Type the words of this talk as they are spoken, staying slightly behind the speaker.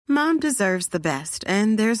Mom deserves the best,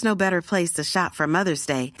 and there's no better place to shop for Mother's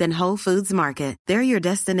Day than Whole Foods Market. They're your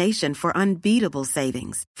destination for unbeatable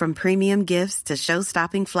savings, from premium gifts to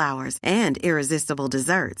show-stopping flowers and irresistible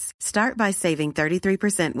desserts. Start by saving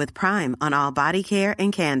 33% with Prime on all body care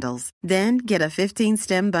and candles. Then get a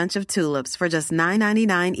 15-stem bunch of tulips for just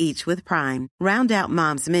 $9.99 each with Prime. Round out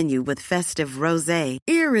Mom's menu with festive rosé,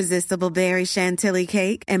 irresistible berry chantilly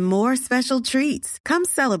cake, and more special treats. Come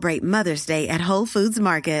celebrate Mother's Day at Whole Foods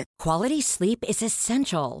Market. Quality sleep is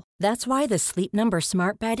essential. That's why the Sleep Number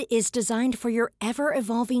Smart Bed is designed for your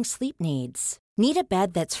ever-evolving sleep needs. Need a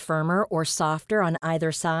bed that's firmer or softer on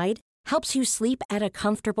either side? Helps you sleep at a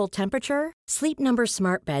comfortable temperature? Sleep Number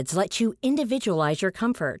Smart Beds let you individualize your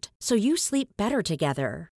comfort, so you sleep better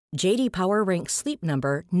together. J.D. Power ranks Sleep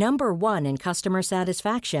Number number 1 in customer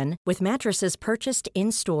satisfaction with mattresses purchased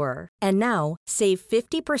in-store. And now, save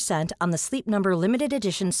 50% on the Sleep Number Limited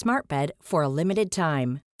Edition Smart Bed for a limited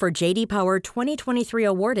time. For J.D. Power 2023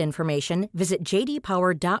 award information, visit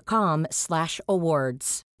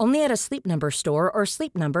jdpower.com/awards. Only at a Sleep Number store or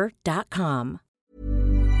sleepnumber.com.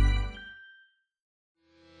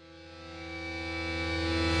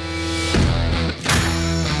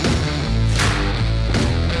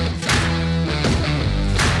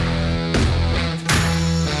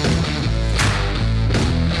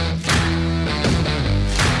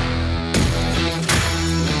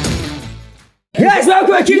 Yes,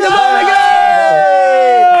 welcome to Keep the Ball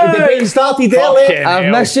Again! The debate started early. I've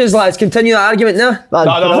missed you, lads. Continue that argument now.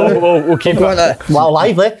 We'll keep it. Well,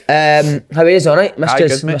 lively. How are you? Alright?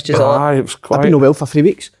 Missed you all. Aye, it was quite... I've been well for 3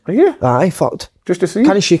 weeks. Are you? Aye, fucked. Just to see?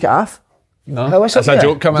 Can't shake it off. No. How is it? That's a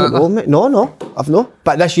joke coming out. No, I've no.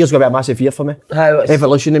 But this year's going to be a massive year for me. How is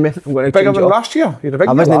Evolution in me. I'm going to Bigger change than it up. last year? You had a big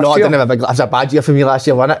I year wasn't, last I year? didn't have a big... It was a bad year for me last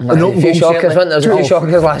year, wasn't it? A few shockers, wasn't there? There was a few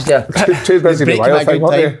shockers last year. Too busy with Breaking wild a thing, good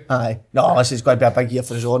weren't time. you? Aye. No, this is going to be a big year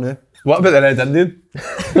for us all now. What about the Red Indian?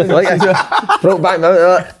 Like it. Broke back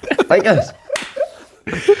mountain, like this.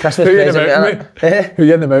 Christmas Who you in the present, mountain mate. Eh? Who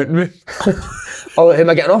you in the mountain with? Oh, who am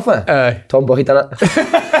I getting off with? Aye. Tom Boyd done it.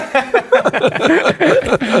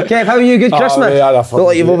 Kev, how are you? Good Christmas? yeah, I Look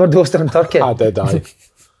like you've overdosed on turkey. I did, aye.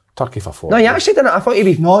 Turkey for 4. No, you actually didn't. I thought you'd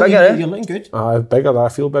be No, bigger, you're looking good. Aye, bigger, I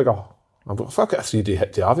feel bigger. I've got a 3-day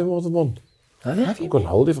hit to Aviemore the one. Have you? I'm going on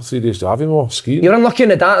holiday for 3 days to Aviemore, skiing. You were unlucky in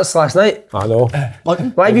the dance last night. I know.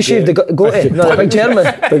 Why have you shaved the goatee? No, the big German.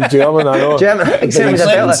 Big German, I know. German. Except was a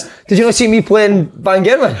belter. Did you not see me playing Van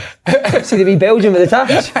Gerwen? See the wee Belgian with the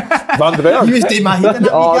touch? Van de Berg. You was doing my head in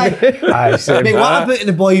that Oh, wee guy. Aye, same Mate, what man. about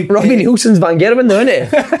the boy... Robbie Nielsen's Van Gerwen, though,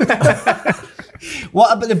 isn't it?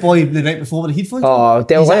 What about the boy the night before with the headphones? Oh,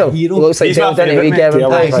 Del He's a Lyle. hero. Looks like He's Del, my doesn't he? favourite, Wee mate. German Del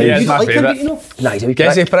player. Lyle. Yeah, You he's my like him, favourite. you know? Nah, he's a wee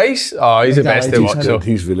Jesse prick. Price? Oh, he's the best to watch. So.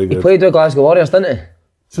 He's really good. Played with Glasgow Warriors, didn't he?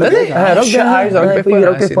 Did he? Aye, rugby. Shit, aye, he's a rugby Played player,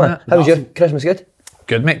 rugby I seen player. that. How was your Christmas? Good?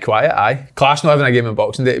 Good, mate, quiet, aye. Class not having a game on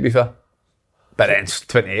Boxing Day, to be fair. But then it's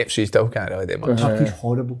 28, so you still can't really do much. Turkey's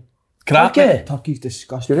horrible. Crap, Okay. mate. Turkey's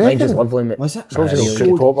disgusting. Mine's just lovely, mate. Was it? It's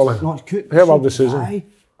cooked properly. No, it's cooked. Here, love the Susan. Aye.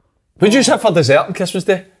 What'd you have for dessert on Christmas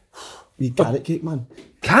Day? Wee carrot cake, man.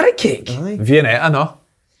 Carrot cake? Aye. Viennetta, no?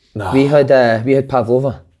 We had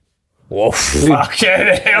pavlova. Whoa, fucking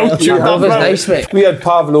hell. Pavlova's nice, mate. We had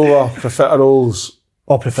pavlova, profiteroles,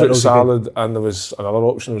 Oh, fruit profiteroles. salad, and there was another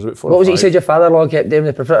option. There was about 4 What or was it you 5. said your father-in-law kept doing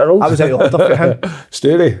the profiteroles? I was out of order for him.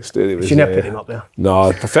 Steady was... She never put him up there.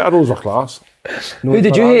 No, profiteroles were class. Who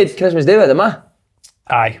did you hate Christmas Day with, the ma?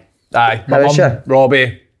 Aye. My How is mum, she?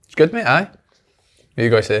 Robbie. It's good, mate, aye. What you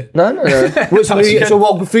guys say? No. What's so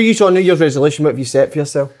what, for you, on New Year's resolution, what have you set for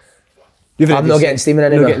yourself? I'm not getting steaming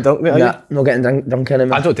anymore. Not getting drunk, mate, are you? Nah, not getting drunk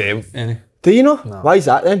anymore. I don't do any. Do you know? Why is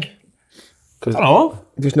that then? I don't know.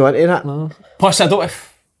 Just not into that? No. Plus, I don't...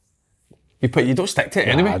 You don't stick to it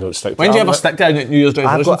anyway. I don't stick to When do you that, ever mate. stick to a New Year's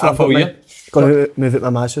resolution for a full year? Got to move out my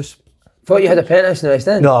ma's house. Thought you had a penthouse in the West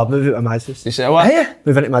End. No, move out my ma's house. You say what? Hey,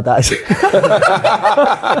 Move into my dad's. We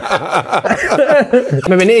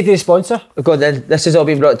need to do a sponsor. God, then this has all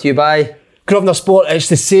been brought to you by. Grosvenor Sport, it's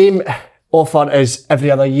the same offer as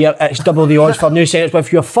every other year. It's double the odds for new signings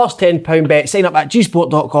with your first £10 bet. Sign up at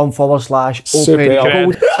gsport.com/open Superb.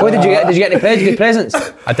 gold. What did you get? Did you get any good presents?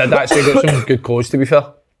 I did actually get some good clothes, to be fair.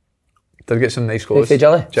 Did get some nice clothes. For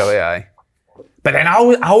Jelly? Jelly, aye. But then I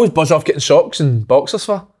always buzz off getting socks and boxers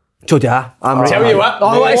for. So do I. I'm right. Tell you what. Oh,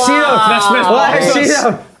 I want to see them. Christmas I want to boxers. see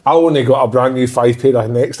them. I only got a brand new 5 pair of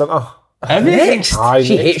Next, didn't I? Have you? Next. Aye,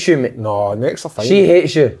 She Next. hates you, mate. No, Next are fine. She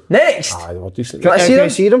hates you. Next. Aye, they were decent. Can I see Can I them?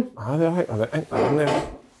 see them? Aye, they're right. I think they're in there. Have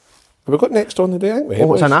we got Next on today, I think we? Oh,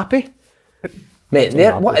 what's an nappy? Mate,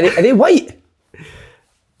 they're, what, are they white?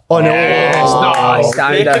 Oh no!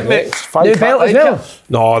 Standard. Five New belt as well.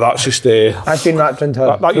 No, that's just That's been wrapped into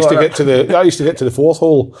her. that used to get to the fourth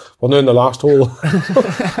hole. We're now in the last hole.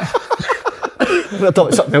 I thought it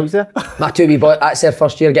was something else there. My two wee boys, that's their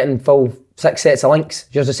first year getting full 6 sets of links.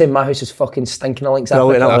 Yours the same, my house is fucking stinking of links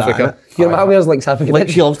Brilliant, Africa. I love that, Africa. innit? Your ma wears links Africa. Like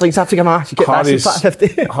she loves Links Africa, man. She get that since flat 50.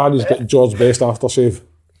 Harry's got George Best aftershave.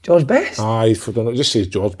 George Best. Aye, for it just says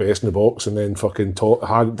George Best in the box, and then fucking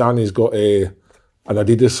Danny's got an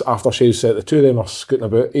Adidas aftershave set. The two of them are scooting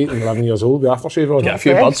about 8 and 11 years old with aftershave on. Get a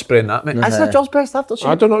few birds spraying that, mate. Isn't it George Best after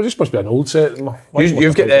I don't know, it just must be an old set.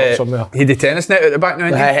 You've got he the tennis net at the back now,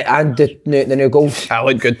 ain't you? And the new goals. That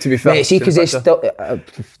looked good, to be fair. Mate, see, because they Seen the picture.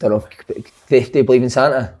 still, don't know, they believe in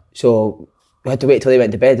Santa, so we had to wait till they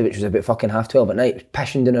went to bed, which was about fucking 12:30 at night. It was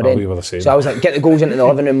pissing down the rain. we were the same. So I was like, get the goals into the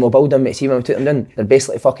living room, we'll build them, mate. See when we took them down, they're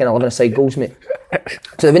basically fucking 11-a-side goals, mate.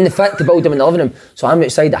 So they've been the fit to build them in the living room. So I'm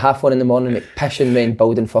outside at 1:30 in the morning, mate, pissing rain,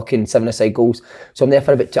 building fucking 7-a-side goals. So I'm there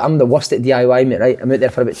for about I'm the worst at DIY, mate, right? I'm out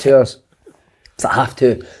there for about 2 hours. It's like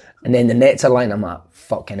 2:30. And then the nets are lying, I'm like,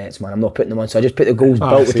 fucking nets, man, I'm not putting them on. So I just put the goals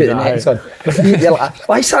built to put the nets on. They're like,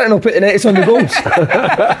 why is Santa not put the nets on the goals?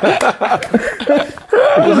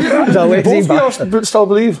 Both of you still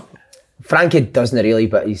believe? Frankie doesn't really,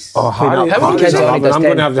 but he's... Harry, kids on, he does I'm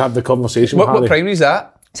going 10. to have the conversation with What Harry. primary is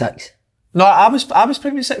that? 6. No, I was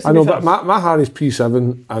primary 6. I know, but my Harry's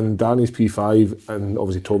P7 and Danny's P5 and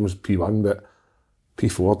obviously Tom's P1, but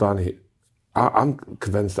P4, Danny, I'm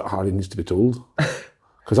convinced that Harry needs to be told.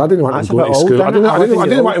 Because I didn't want him That's a going bit to old, school. I isn't it?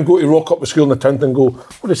 didn't want him go to rock up the school in the tent and go,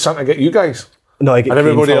 what did Santa get you guys? No, I get And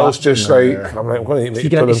everybody creamed for else that. just like, I'm like, I'm going to make You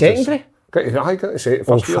get into secondary? I get to say it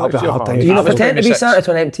first year. that'd be a hard time. Do you not After pretend to be 26. Santa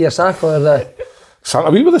to empty your sack or the... Santa,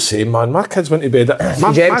 we were the same, man. My kids went to bed.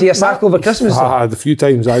 Did you empty your sack over Christmas? A few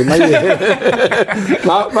times. My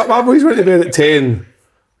boys went to bed at 10.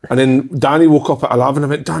 And then Danny woke up at 11. I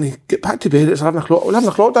went, Danny, get back to bed. It's 11 o'clock. 11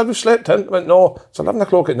 o'clock, Dad, we slept in. I went, no, it's 11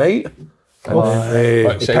 o'clock at night. And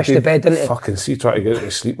then, He pushed the bed, didn't he? fucking see, try to get to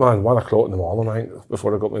sleep, man. 1 o'clock in the morning, I think,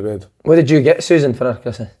 before I got my bed. What did you get Susan for her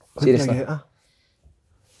Christmas? Seriously?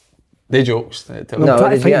 They jokes. No, I'm trying to what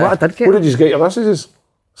did think you what I get? did get. What did you get your messages?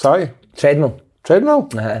 Sorry? Treadmill. Treadmill?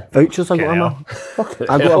 Vouchers I got on hell.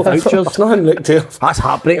 I got a vouchers. It's nothing like to. That's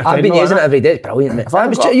heartbreaking. I've been using it every day, it's brilliant, mate.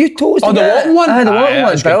 You told us Oh, to the get walking it. one? Aye, the Aye, walking one,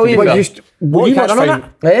 that's good to brilliant. be What, fair. you just walk you must on find-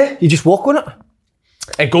 it? Eh? You just walk on it?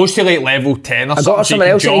 It goes to like level 10 or I something. got her so you someone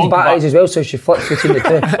can else that needs jog, batteries but as well, so she flips between the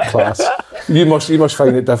two. Class. You must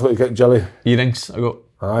find it difficult to get jelly. Earrings, I got.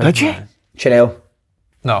 Aye. Did you? Chanel,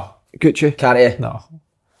 No, Gucci. Cartier. no.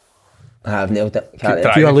 I've nailed it. Cartier.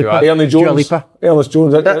 Try Dua if you Lipa. are. Ernie Dua Jones. Lipa. Ernest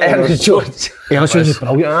Jones. Ernest Jones. Yeah, this is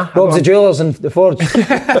brilliant, huh? Rob's the Jewellers and the Forge. Hey,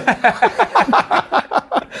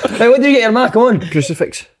 what do you get your mark? Come on.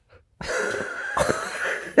 Crucifix.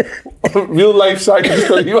 Real life science.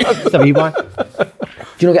 It's a wee one. Do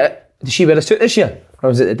you not get it? Did she wear a suit this year? Or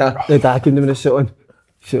was it the dad? The dad came to me with a suit on.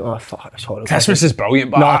 Suit on, fuck, it's horrible. Christmas is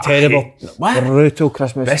brilliant, but No, I terrible. hate- What? Brutal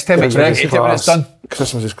Christmas. Best time of year, I Christmas is hate it when it's class. done.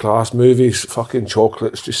 Christmas is class. Movies, fucking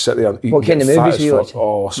chocolates. Just sit there and eat. What kind of get fat movies as are you fuck. watching?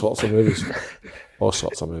 All sorts of movies. All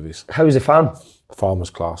sorts of movies. How was the farm?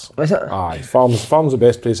 Farmers class. Was it? Aye, farm's the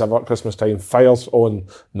best place ever at Christmas time. Fires on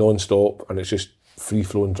non-stop and it's just free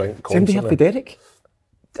flowing drink Same day constantly. for Derek.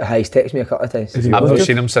 He's texted me a couple of times. I've not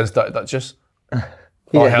seen him since Duchess. He's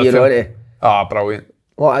Oh, a heard hero, from- isn't he? Ah, brilliant.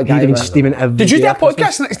 What a He'd guy, have been man. steaming every Did you day do a at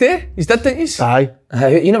Christmas. podcast next day? He's did, didn't he? Aye.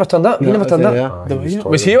 You never turned up. You never turned up.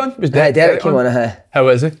 Was he on? Was Derek came on. How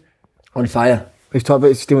is he? On fire. He's talking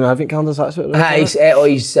about stealing advent calendars, that's what it was.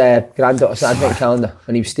 His granddaughter's advent calendar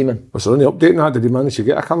when he was steaming. Was there any update on that? Did he manage to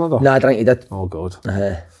get a calendar? Nah, I think he did. Oh God.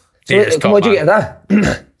 So Yes, come on, what did you get top of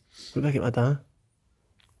that? What did I get my dad?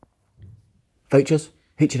 Vouchers.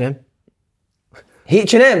 H&M.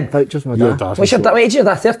 H&M? Vouchers, my Your dad. dad. What's your what age is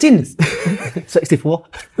that? 13? 64.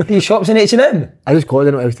 Do you shops in H&M? I just got it, I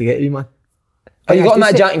don't know what else to get you, man. Oh, you got him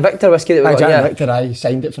that Jack and Victor whiskey that we got, Jack yeah. Victor, I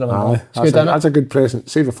signed it for him. Aye, It's good, isn't that's it? a good present.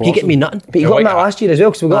 Save a fortune. He get me nothing. But you got him that like that. last year as well,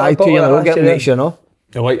 because we got Aye, a 2 years bottle ago, of get that him last next year. year, no?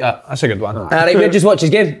 You like that? That's a good one. Alright, we just watched his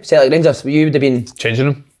game, Celtic Rangers. You would have been, Changing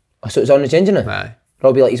him. so it was on the changing it? Aye.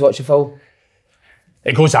 Robbie, like, he's watching full.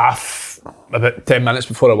 It goes off about 10 minutes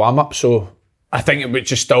before the warm-up, so I think it was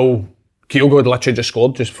just still... Kyogo had literally just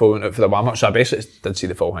scored just before we went out for the warm-up, so I basically did see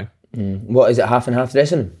the full thing. What is it, half and half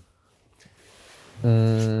dressing?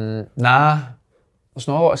 Nah, there's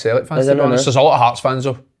not a lot of Celtic fans, Is to there be not, honest. no? There's a lot of Hearts fans,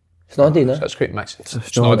 though. It's not no? That's quite mixed.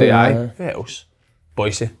 Snoddy, Snoddy, aye. Who else?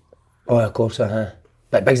 Boise. Oh, of course,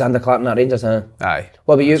 But Big Xander Clark and that Rangers, Aye.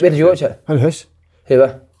 What about you? Where did you watch it? In the house. Who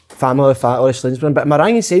were? Family, Fat, or Slinsburn. But am I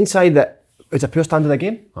right in saying, Si, that it was a poor standard of the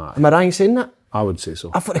game? Am I right in saying that? I would say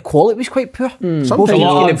so. I thought the quality was quite poor. Sometimes Both a teams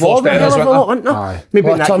lot getting of forced involved in a hell of a errors, lot, weren't there? Aye. Maybe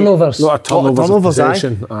Lot in of that game. turnovers. Lot of turnovers of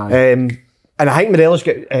possession, And I think Morelos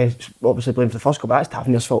got obviously blamed for the first goal, but that's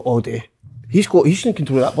Tavernier's fault all day. He's in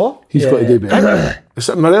control of that ball. He's got to do better.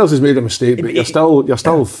 Morelos has made a mistake, but you're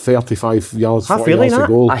still 35 yards, 40 yards to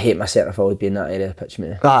goal. I hate my centre forward being that area of the pitch,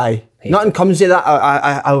 mate. Aye. Nothing comes of that.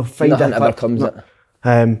 I'll find Nothing it. ever comes of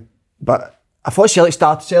it. But I thought Celtic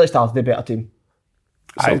started the better team.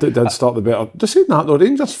 Celtic did start the better. Just saying that though,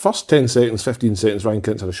 Rangers first 10 seconds, 15 seconds rank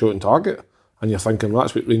into the shot and target, and you're thinking, well,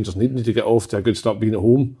 that's what Rangers need to get off to a good start being at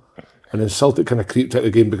home. And then Celtic kind of creeped out the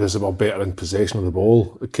game because they were better in possession of the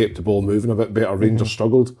ball. They kept the ball moving a bit better. Rangers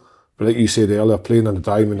struggled. But like you said earlier, playing in the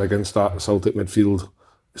diamond against that Celtic midfield,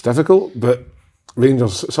 it's difficult. But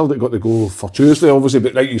Celtic got the goal fortuitously, obviously.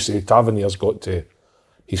 But like you say, Tavernier's got to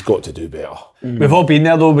do better. We've all been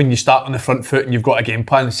there though, when you start on the front foot and you've got a game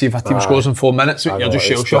plan and see if a team scores in 4 minutes, you're just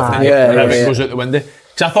shell-shocked and everything goes out the window.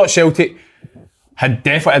 Because I thought Celtic had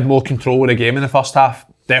definitely had more control of the game in the first half.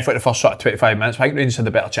 Definitely the first sort of 25 minutes. I think Rangers had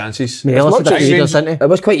the better chances. It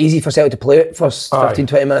was quite easy for Celtic to play it first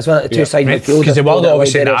 15-20 minutes, wasn't it? The two-side midfield. Because they were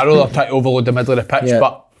obviously narrow, they're trying to overload the middle of the pitch,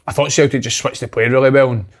 but I thought Celtic just switched the play really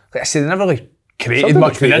well. And like I said, they never really created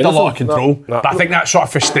much. They had a lot of control. But I think that sort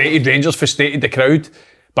of frustrated Rangers, frustrated the crowd.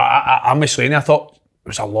 But I'm with Slaney, I thought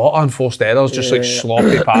there was a lot of enforced errors, just like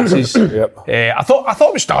sloppy passes. I thought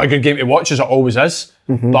it was still a good game to watch, as it always is.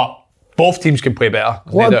 But both teams can play better.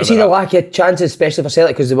 See the lack of chances, especially for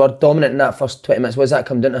Celtic, because they were dominant in that first 20 minutes. What does that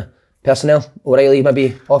come down to? Personnel? O'Reilly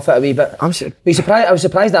maybe off it a wee bit. I was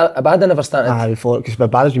surprised that Abada never started. Before, because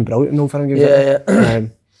Abada's been brilliant in all firm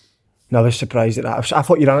games. No, I was surprised at that. I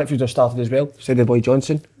thought Juranovic would have started as well, said the boy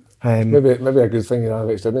Johnson. Maybe a good thing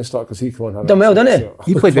Juranovic didn't start, because he came on. Done well, didn't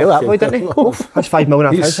he? He played well, that boy, didn't he? That's $5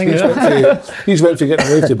 million. He's went for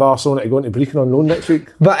getting away to Barcelona to go into Brecon on loan next week.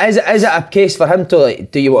 But is it a case for him to,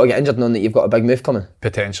 like, do you want to get injured knowing that you've got a big move coming?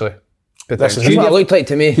 Potentially. That's what it looked like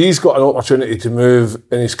to me. He's got an opportunity to move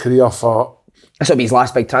in his career for... This will be his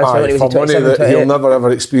last big transfer when he was 27, money that he'll never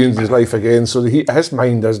ever experience in his life again. So his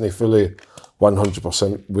mind isn't fully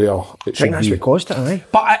 100% where it should be. I think that's what cost it, aye.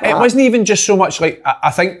 But it wasn't even just so much like,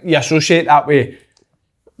 I think you associate that with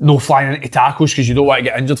no flying into tackles because you don't want to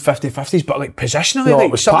get injured 50-50s, but like positionally, no, like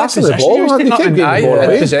it was some passing the positions ball, he was taking up in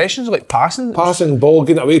away. possessions, like passing the ball,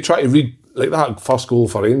 getting away, trying to read, like that first goal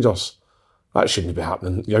for Rangers. That shouldn't be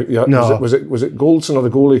happening. No. Was it Goldson or the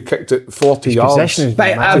goalie kicked it 40 yards? But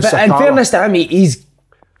in fairness to him,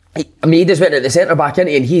 he just went at the centre back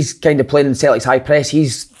into, and he's kind of playing in Celtic's high press.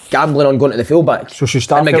 He's gambling on going to the full back. So she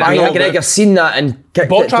started. And McGregor's seen that and kicked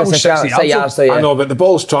ball it travels 60 yards. I know, but the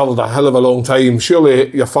ball's travelled a hell of a long time.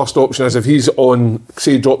 Surely your first option is if he's on,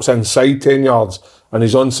 say, drops inside 10 yards and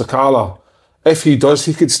he's on Sakala. If he does,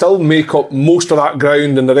 he could still make up most of that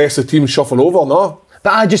ground and the rest of the team shuffle over, no?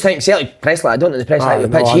 But I just think Celtic press like I don't think the press like the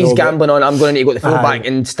pitch. He's gambling on I'm going to go to the full back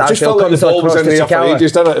and Starfield comes the ball was in there for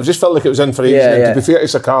ages, didn't it? It just felt like it was in for ages. And to be fair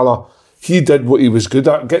to Sakala, he did what he was good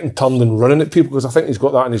at, getting turned and running at people, because I think he's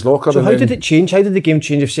got that in his locker. So how did it change? How did the game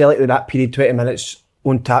change if Celtic with that period 20 minutes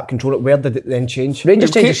on tap control it? Where did it then change? Rangers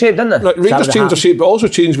changed their shape, didn't they? Like, Rangers changed their shape, but also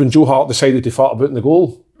changed when Joe Hart decided to fart about in the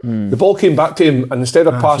goal. The ball came back to him, and instead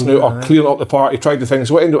of passing out or clearing up the park, he tried the thing.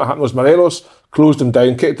 So what ended up happening was Morelos closed him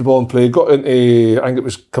down, kicked the ball in play, got into, I think it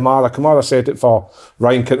was Kamara. Kamara set it for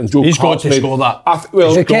Ryan Kent and Joe. He's got to score that.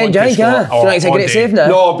 So Ken Jank, do you think it's a great save now?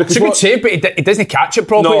 No, because it's a good save, but he doesn't catch it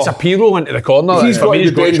properly. It's a P-roll into the corner. He's got to be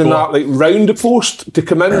bending that like round the post to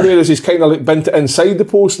come in, whereas he's kind of like bent it inside the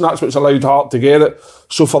post, and that's what's allowed Hart to get it.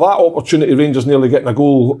 So for that opportunity, Rangers nearly getting a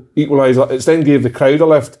goal equaliser, it's then gave the crowd a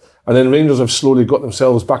lift. And then Rangers have slowly got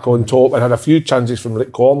themselves back on top and had a few chances from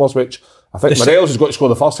like corners, which I think Morelos has got to score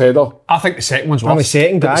the first header. I think the second one's worse. The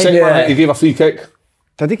second guy. The second one, he gave a free kick.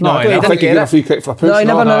 Did he? No, he I think he gave a free kick for a push. No, he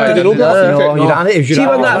never Did he not get a free kick? See,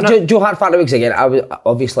 when that Joe Hart factor weeks again, I was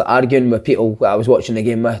obviously arguing with people that I was watching the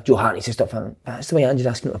game with. Joe Hart needs to stop thinking, that's the way Andrew's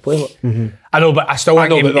asking him to play. I know, but I still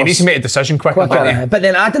think he needs to make a decision quicker. But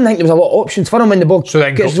then I didn't think there was a lot of options for him when the ball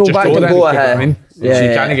gets rolled back and go ahead. So you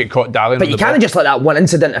can't get caught dallying. But you can't just let that one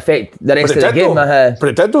incident affect the rest of the game. But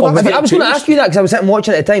it did though. I was going to ask you that because I was sitting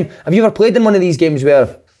watching at the time. Have you ever played in one of these games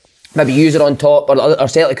where maybe you are on top or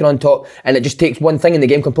Celtic are on top and it just takes one thing and the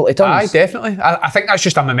game completely turns? Aye, definitely. I think that's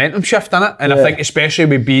just a momentum shift, innit? And I think especially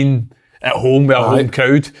with being at home with a home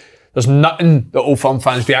crowd, there's nothing that Old Firm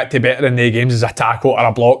fans react to better in their games as a tackle or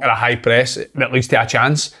a block or a high press that leads to a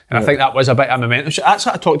chance. And I think that was a bit of a momentum shift. That's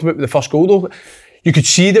what I talked about with the first goal though. You could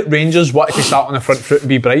see that Rangers wanted to start on the front foot and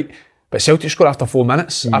be bright, but Celtic scored after 4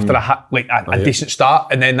 minutes, after a decent start,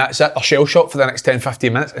 and then that's it. They're shell shot for the next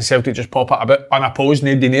 10-15 minutes, and Celtic just pop out a bit unopposed,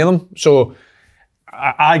 nobody near them. So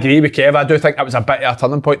I agree with Kev. I do think that was a bit of a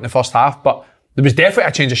turning point in the first half, but there was definitely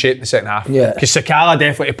a change of shape in the second half. Yeah. Because Sakala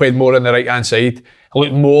definitely played more on the right hand side. He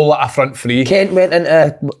looked more like a front three. Kent went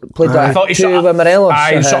into played I thought he sort of, with Morelos.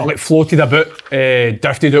 he sort of like floated about,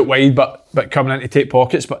 drifted out wide, but coming in to take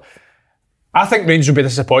pockets. But I think Rangers will be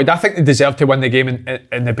disappointed. I think they deserve to win the game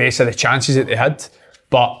in the base of the chances that they had.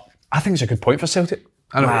 But I think it's a good point for Celtic.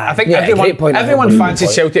 I think everyone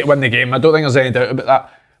fancies Celtic to win the game. I don't think there's any doubt about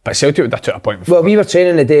that. But Celtic would have took a point before. Well, we were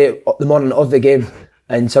training the morning of the game,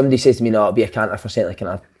 and somebody says to me, "No, it'll be a canter for Celtic," and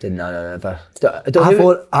I did never. I thought it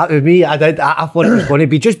was going to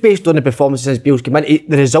be just based on the performances since Beale's come in.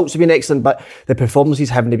 The results have been excellent, but the performances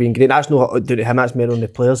haven't been great. That's not due to him, that's more on the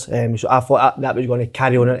players. So I thought that was going to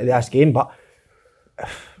carry on into this game, but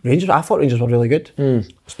I thought Rangers were really good.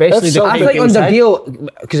 Especially I think under Beale,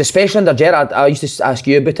 because especially under Gerrard, I used to ask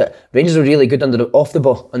you about it, Rangers were really good off the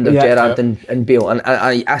ball under Gerrard and Beale, and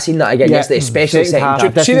I seen that again yesterday, especially second half.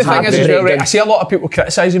 See, the thing is as well, right, I see a lot of people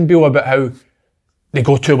criticising Beale about how they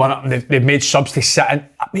go 2-1 up and they've made subs to sit in.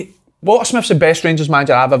 I mean, Walter Smith's the best Rangers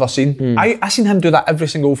manager I've ever seen. I seen him do that every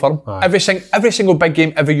single firm. Every single big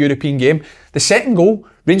game, every European game. The second goal,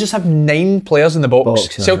 Rangers have 9 players in the box.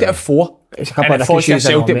 Celtic have 4. It's a couple and of it forces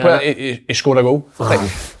different Celtic player to score a goal.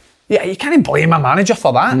 Yeah, you can't blame a manager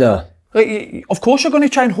for that. No. Like, of course you're going to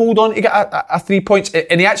try and hold on to get a 3 points.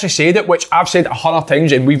 And he actually said it, which I've said 100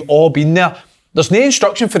 times and we've all been there. There's no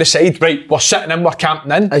instruction for the side, right, we're sitting in, we're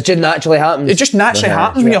camping in. It just naturally happens. It just naturally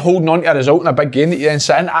happens when you're holding on to a result in a big game that you then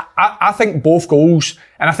sit in. I think both goals,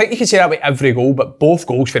 and I think you can say that with every goal, but both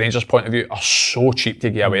goals from Rangers' point of view are so cheap to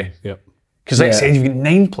give away. Because like I said, you've got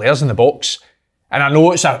 9 players in the box. And I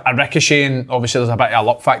know it's a ricochet and obviously there's a bit of a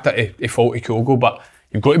luck factor to faulty Kyogo, but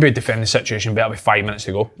you've got to be defending the situation better with 5 minutes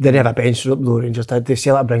to go. They didn't have a bench though, Rangers did. They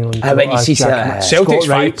Celtic bringing on. I bet you see Celtic's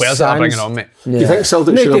 5 players that are bringing on, mate. Do you think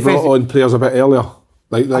Celtic should have brought on players a bit earlier?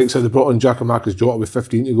 Like said, they brought on Giakoumakis Jota with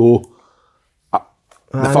 15 to go.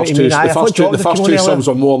 The first two subs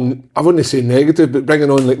are more, I wouldn't say negative, but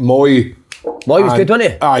bringing on like Moy was good,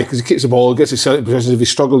 wasn't he? Aye, because he kicks the ball, gets his Celtic possessions. If he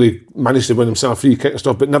struggles, he managed to win himself a free kick and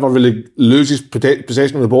stuff, but never really loses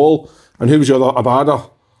possession of the ball. And who was the other? Abada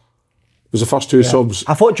was the first 2 subs.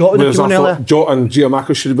 I thought Jota would come on earlier. Jota and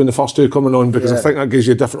Giakoumakis should have been the first 2 coming on, because I think that gives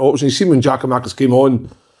you a different option. You see when Giakoumakis came on,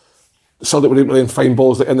 Celtic were able to then find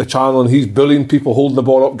balls like in the channel and he's bullying people, holding the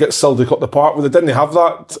ball up, gets Celtic up the park. Well, they didn't have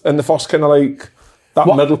that in the first kind of like that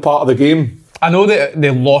middle part of the game. I know that they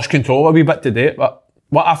lost control a wee bit today, but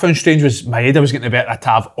what I found strange was Maeda was getting the better of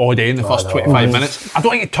Tav all day in the first 25 minutes. I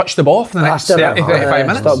don't think he touched the ball for the next 30, 35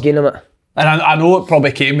 minutes. Stop gaining it. And I know it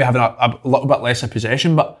probably came with having a little bit less of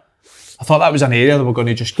possession, but I thought that was an area that we're going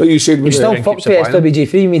to just... But you said... You still fucked with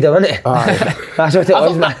SWG3 media, wasn't it? That's what it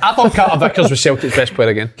was, man. I thought Carter Vickers was Celtic's best player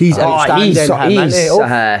again. He's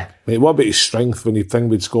outstanding. Mate, what about his strength when he thinged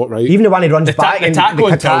with Scott Wright? Even the one he runs back the tackle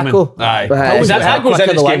and Tillman. Aye. That goes in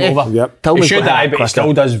his game over. Yep. He should die, but he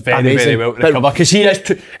still does very, very well to recover. Because he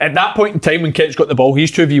is, at that point in time when Kent's got the ball,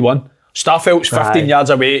 he's 2v1. Starfelt's 15 yards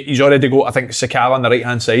away, he's already got, I think, Sakala on the right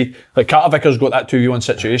hand side. Like Carter Vickers got that 2v1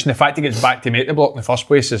 situation. The fact he gets back to make the block in the first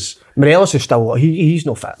place is... Morelos is still, he's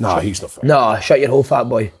not fit. No, he's not fit. No, shut your whole fat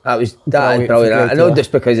boy. That is brilliant. I know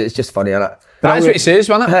just because it's just funny, innit? That's what he says,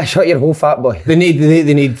 wasn't it? Shut your whole fat boy. They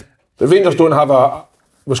need... The Rangers don't have a...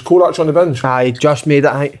 Was Kovac on the bench? Aye, just made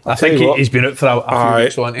it, I think he's been out for a few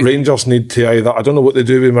weeks, hasn't he? Rangers need to either... I don't know what they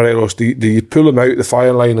do with Morelos. Do you pull him out the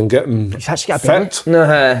fire line and get him fit?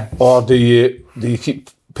 Or do you keep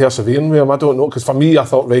persevering with him? I don't know, because for me, I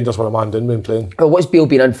thought Rangers were a man down when playing. Well, what's Beale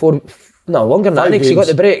been in for? No, longer than that, because he got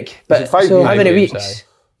the break. But so how many weeks?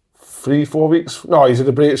 3-4 weeks? No, he's had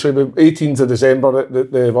the break, so 18th of December at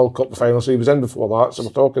the World Cup final, so he was in before that, so we're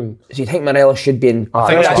talking... So you think Morelos should be in... I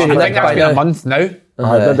think that's been a month now.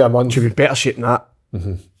 Maybe a month. Should be better shape than that.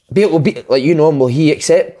 Beale will be, like you know him, will he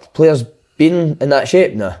accept players being in that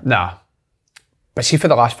shape? No. Nah. But see, for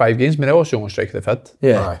the last 5 games, Morelos the only striker they've had.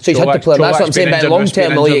 Yeah. So he's had to play. That's what I'm saying, but long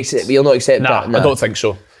term, will he accept? He'll not accept that. Nah, I don't think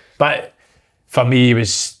so. But for me, he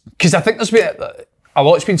was... Because I think there's been... A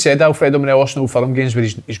lot's been said, Alfredo Morelos, no firm games where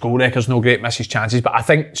his goal record's no great, misses chances, but I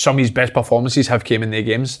think some of his best performances have came in the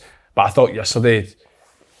games. But I thought yesterday,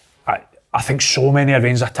 I think so many of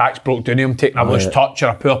Rangers' attacks broke down him, taking a loose touch or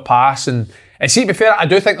a poor pass. And see, to be fair, I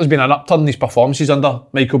do think there's been an upturn in his performances under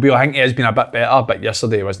Michael Beale. I think he has been a bit better, but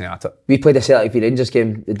yesterday he wasn't at it. We played a Celtic v Rangers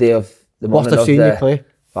game the day of the morning of the... Play.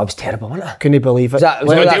 I was terrible, wasn't I? Couldn't believe it. Was that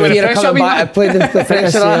fear of coming back? I played the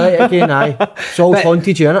pressure again, aye. It's all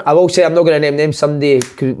haunted you, innit? I will say, I'm not going to name names. Somebody,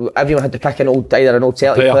 because everyone had to pick either an old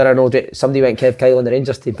Celtic player or an old... Somebody went Kev Kyle on the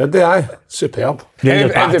Rangers team. Did they? Aye. Superb. They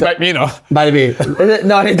back me, no? By the way...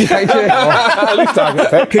 No, I didn't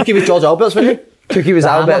pick you. Cookie with George Alberts, wasn't he? Cookie was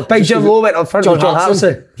a bit. Big Jim Lowe went on front of John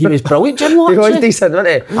Hartson. He was brilliant, Jim Lowe. He was actually. decent,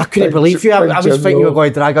 wasn't he? I couldn't believe you. I was thinking you were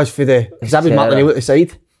going to drag us for the... Because I was Martin O'Neill at the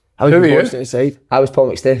side. I was Who were you? at the side. I was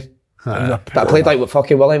Paul McStay. But I played like with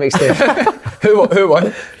fucking Willie McStay. Who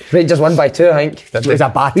won? Rangers won by 2, I think. It was a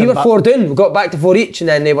batter. We were 4 down. We got back to 4 each, and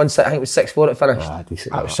then they won. I think it was 6-4 at finish.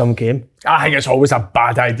 That was some game. I think it's always a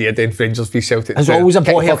bad idea doing Rangers v Celtic. There's always a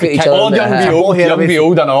ball here for fuck at each kick. other. Oh, young be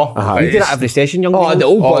old, I know. We did it at every station, young Oh, people. the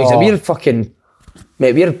old boys. We're fucking.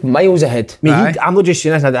 Mate, we're miles ahead. Mate, I'm not just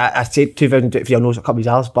saying this, I said 2023, I know it's a couple of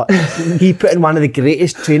years, but he put in one of the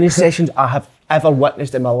greatest training sessions I have ever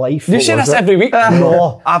witnessed in my life. You say this every week?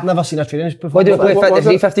 No, I've never seen a training before. What do we play? What was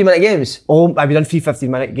The it? 3 15-minute games? Oh, I've done 3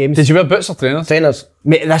 15-minute games. Did you wear boots or trainers? Trainers.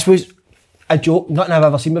 Mate, this was a joke, nothing I've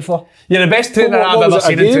ever seen before. You're the best trainer What I've was ever it, a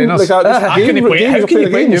seen in game? trainers. Like a I couldn't game- play. games How or can you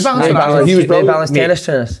play games? New Balance? New when Balance. I- He was brilliant. balanced tennis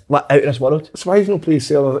trainers. What, out of this world? So why is no play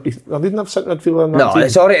Sailor? I didn't have centre midfielder in that No, team.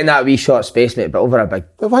 it's alright in that wee short space, mate, but over a big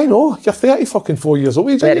But why not? You're 34 years old,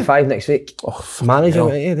 aren't you? 35 next week. Manager,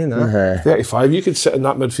 yeah, didn't I? 35, you could sit in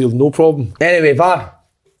that midfield, no problem. Anyway, VAR.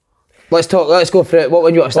 Let's go through it. What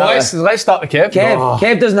would you want to Well, start with? let's start with Kev.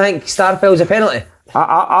 Kev doesn't think Starfield's a penalty.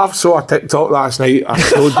 I saw a TikTok last night. I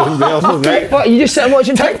slowed down there. What, you just sitting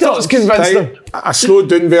watching TikTok's TikToks? convinced them. I slowed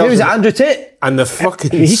down there. Who was it, Andrew Tate? And the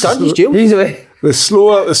fucking... He's done, he's jailed. He's away. The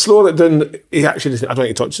slower it done, he actually... I don't think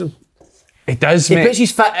he touched him. It does, He mate. puts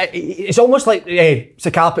his foot, it's almost like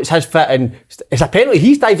Sakala puts his foot in, it's a penalty,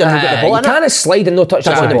 he's dived in and got the ball You in it. can't slide and no touch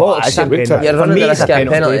it on the box. You're running the risk of a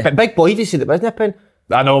penalty. But big boy, he said it wasn't a pen.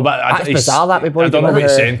 I know, but That's bizarre, that, my boy, I don't know doing what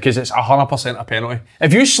he's it. saying because it's 100% a penalty.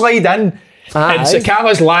 If you slide in Aye.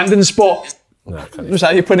 Sakala's landing spot, was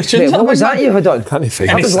that you put a chin? Mate, what was that you had done? Can't he find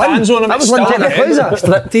And it? he stands on him. That it's was one still take a the head.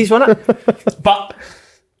 Quasar. Striptease, wasn't it? But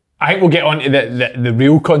I think we'll get on to the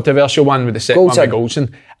real controversial one with the second one with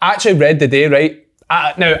Goldson. I actually read the day, right?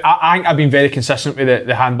 I think I've been very consistent with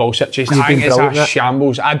the handball situation. You've I think been it's brilliant a at it.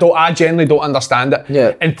 shambles. I generally don't understand it.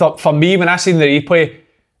 Yeah. And for me, when I seen the replay,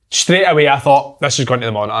 straight away I thought this is going to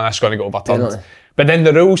the monitor and this is going to get overturned. Penalty. But then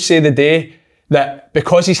the rules say the day that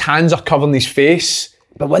because his hands are covering his face,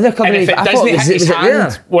 But when they're and coming, if it I doesn't thought, hit was his it hand,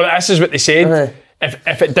 there? well, this is what they said. Uh-huh.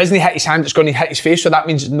 If it doesn't hit his hand, it's going to hit his face, so that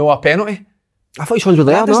means it's no a penalty. I thought his ones were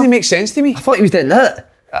there, That doesn't no? make sense to me. I thought he was doing that.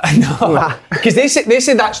 No, because they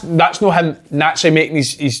say that's not him naturally making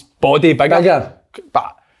his body bigger. Bigger.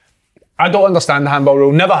 But I don't understand the handball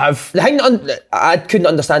rule. Never have. The thing I couldn't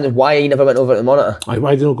understand is why he never went over to the monitor. Aye,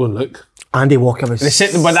 why do you not go and look? Andy Walker was... They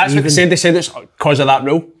said, but that's what they said. They said it's because of that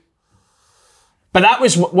rule. But that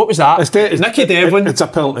was what was that? Nicky Devlin. It's a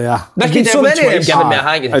penalty, yeah. Nicky So Devlin many of them twice. giving me a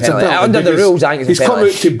hang It's a penalty under the because rules, I think he's it's a come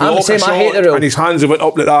penalty. out to I'm block the same, a I hate the shot rule. and his hands have went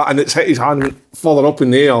up like that and it's hit his hand went further up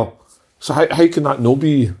in the air. So how can that no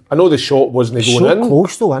be? I know the shot wasn't going so in.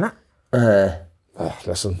 close though, isn't it?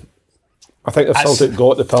 Listen, I think if Celtic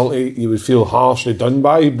got the penalty, you would feel harshly done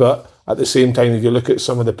by, but at the same time, if you look at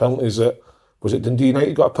some of the penalties that, was it Dundee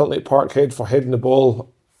United got a penalty at Parkhead for heading the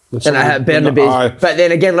ball? And I hit Burnaby. Aye. But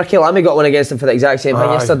then again, Ricky Lammy got one against him for the exact same thing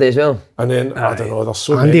Aye. yesterday as well. And then, I don't know, there's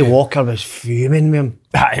so Andy many. Walker was fuming with him.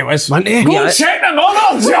 He was. Wasn't he? Go Yeah. and check the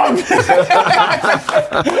monitor, John.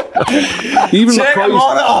 Even Check the McCoy's,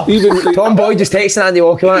 monitor. even, Tom Boyd just texting Andy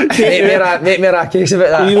Walker, on it. make me a case about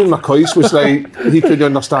that. even McCoy's was like, he couldn't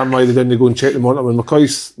understand why they didn't go and check the monitor. When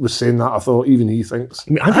McCoy's was saying that, I thought even he thinks.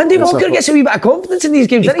 Andy Walker gets a wee bit of confidence in these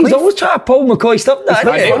games. He's quite- always trying to pull McCoy stuff. I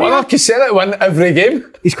don't know. Celtic win every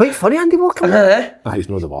game. He's quite funny, Andy Walker. Ah, he's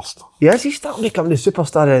not the worst. Yes, he's starting to become the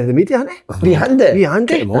superstar of the media, isn't he? Behind it. Wee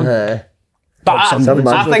Andy. But I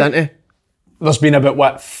Sunderland's think didn't he? there's been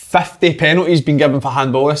about 50 penalties been given for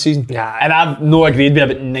handball this season. Yeah. And I've no agreed with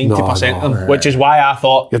about 90% of them, which is why I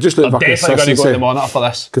thought You're just they're looking for definitely going to go to consistency. the monitor for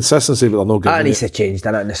this. Consistency, but they're not That giving needs it. to change,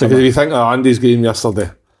 doesn't it, in the Because if summer? you think of Andy's game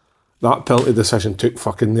yesterday, that penalty decision took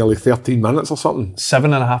fucking nearly 13 minutes or something.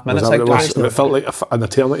 7.5 minutes, Was I that think. what it was? And it felt like an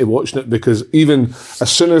eternity watching it because even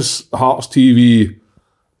as soon as Hearts TV,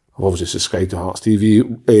 I obviously subscribed to Hearts TV,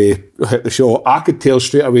 hit the shot, I could tell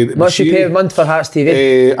straight away that Must you pay a month for Hearts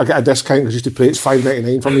TV? I get a discount because I used to play, it's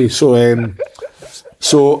 $5.99 for me.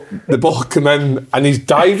 So the ball came in and he's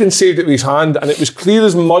dived and saved it with his hand and it was clear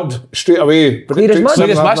as mud straight away. But Clear it as took mud? Clear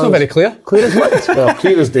as 7.5 mud's not very minutes. clear. Clear as mud. Well,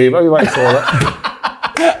 clear as day, what do you want to call it?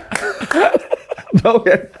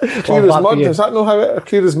 Brilliant. Clear as mud, is that not how it,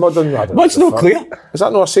 clear as mud? Mud's not clear. Is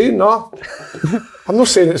that not a saying? No. I'm not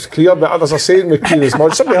saying it's clear, but there's a saying with clear as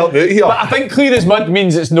mud. Somebody help me out here. But I think clear as mud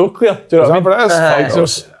means it's no clear. Do you know Is what I that mean? what it is? Fine,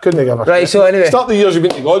 so couldn't give a Right, shit. so anyway. Start the years you've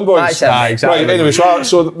been to gone, boys. That's it. Aye, exactly. Right, anyway,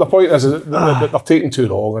 so the point is that they're taking too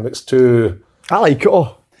long and it's too... I like it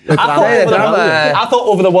all. I thought, the over drama. I thought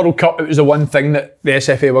over the World Cup it was the one thing that the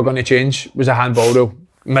SFA were going to change was a handball rule.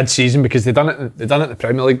 mid-season because they done it in the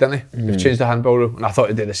Premier League, didn't they? They've changed the handball rule, and I thought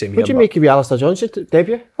they'd do the same here. What do you make of Alistair Johnson's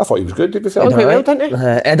debut? I thought he was good, to be fair. Done quite well, didn't he?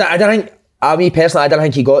 I don't think, me personally, I don't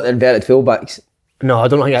think he got the inverted fullbacks. No, I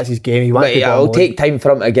don't think that's his game. He wants But to it'll take time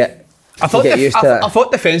for him to get I thought used to it. I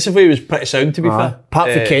thought defensively he was pretty sound, to be fair.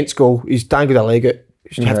 Apart from Kent's goal, he's dangled a leg out.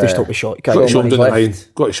 You have to stop the shot. You can't Got to show him he's down the left.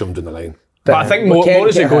 line. Got to show him down the line. But I think more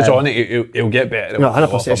as it goes on, he'll get better. No,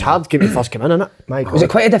 100%. It's hard to get me first come in, isn't it? My God. Was it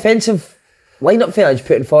quite a defensive line-up for you,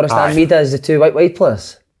 putting Forrest and Mida as the two wide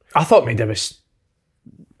players? I thought Mida was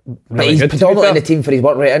But really he's good, to be predominantly in fair. the team for his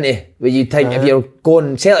work rate, isn't he? Where you think if you're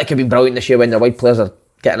going, Celtic have been brilliant this year when their wide players are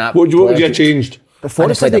getting up. What would you have changed? But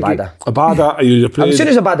Forrest Forrest played did Abada. Abada, are you playing? As soon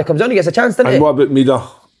as Abada comes on, he gets a chance, doesn't he? And what about Mida?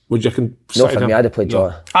 Would you can No, for me, I'd have played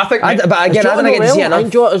Jota. I think But again, I don't get to see it I enough.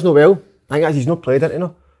 think Jota's not well. I think he's not played it, you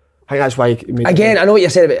know. I think that's why he made Again, I know what you're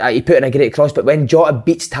saying about he put in a great cross, but when Jota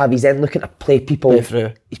beats Tav, he's then looking to play people. Play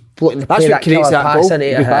through. He's looking to That's play what that creates killer that goal. pass,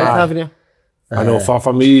 innit? With bad having you. I know,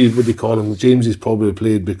 for me, what do you call him? James is probably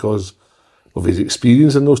played because of his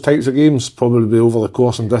experience in those types of games, probably over the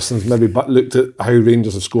course and distance, maybe but looked at how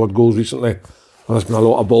Rangers have scored goals recently. And there's been a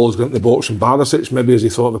lot of balls going to the box from Barisic, maybe as he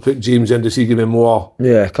thought if I put James in, does he give him more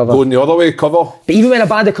cover. going the other way, cover? But even when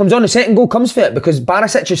Abada comes on, the second goal comes for it because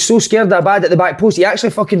Barisic is so scared of Abada at the back post, he actually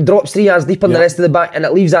fucking drops 3 yards deep on the rest of the back and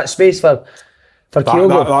it leaves that space for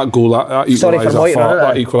Kyogo. That goal, that Sorry for equaliser Moyton,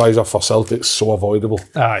 that innit? equaliser for Celtic's so avoidable.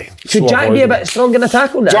 Aye. Should so Jack be a avoidable. bit stronger in the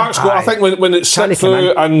tackle now? Jack's got, I think when it's sent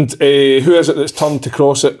through and who is it that's turned to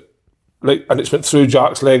cross it, like, and it's went through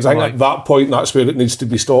Jack's legs, I think at that point that's where it needs to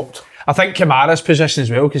be stopped. I think Kamara's position as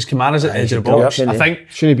well, because Kamara's at the edge of the box. shouldn't I he? think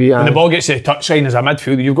Shouldn't he be, when the aye. ball gets to the touchline as a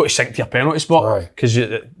midfielder, you've got to sink to your penalty spot Aye. because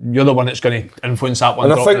you're the one that's going to influence that one.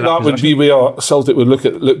 And I dropping think in that would position. be where Celtic would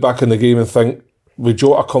look back in the game and think, with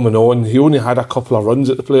Jota coming on, he only had a couple of runs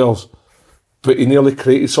at the players, but he nearly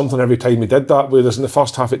created something every time he did that, whereas in the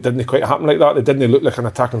first half it didn't quite happen like that. It didn't look like an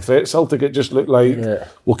attacking threat. Celtic, it just looked like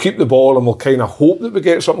we'll keep the ball and we'll kind of hope that we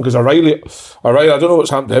get something, because O'Reilly, I don't know what's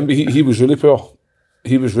happened to him, but he was really poor.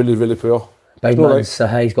 He was really, really poor. Big No, man's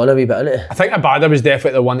he's gone a wee bit, isn't it? I think Abada was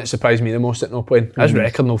definitely the one that surprised me the most at no point. His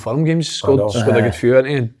record, no firm games, scored a good few, isn't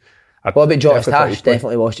he? And What about Jota's definitely Tash?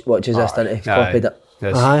 Definitely watches this, doesn't he? He's copied it.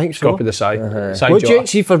 Yes. I think so. Copied the side. What do you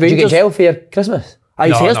see for Did you get Rangers? gel for your Christmas?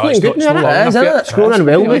 His hair's No, looking it's good not- now, it's isn't not it? It's long enough,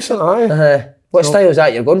 It's growing well, mate. Aye. What style is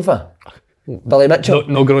that you're going for? Billy Mitchell?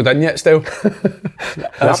 No growed in yet still.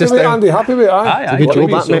 That's Happy with it, Andy, happy with it, Aye, aye. Good What job, have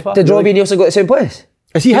you that, so mate. far? Did Robbie Nielsen go to the same place?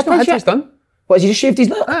 Is he He's had not this had yet? this done. What, has he just shaved his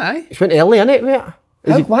nut? Aye. It's went early, innit, mate?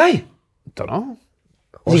 How? Why? Don't know.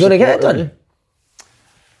 Is he going to get it done?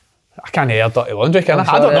 I can't air dirty laundry, can I? I'm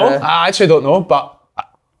I don't know. sorry. I actually don't know, but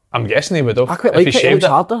I'm guessing he would have. I quite if like he it. It shaved looks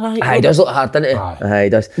harder, I think. Aye, he does look hard, doesn't he? Aye, he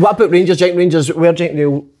does. What about Rangers? Do you think Rangers, where do you think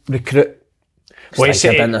they'll recruit? Well, he Striker,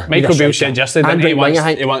 said, didn't he? Michael Need a Beale striker. said yesterday And that he right wing, I wants,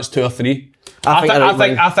 think. he wants 2 or 3. I think a right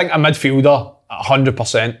wing. I think a midfielder,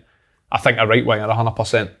 100%. I think a right winger,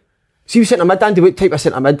 100%. See, we centre mid, Andy, what type of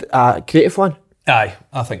centre mid? Creative one? Aye,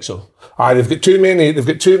 I think so. Aye, they've got too many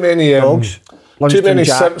Dogs. too many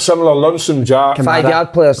Jack. similar Lundstrom, Jack, 5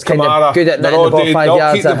 yard players, kind Kamara. of good at They're netting all the ball dead. 5 They'll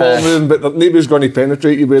yards. keep the ball moving, but nobody's going to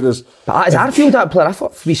penetrate you with us. But as Arfield, that player, I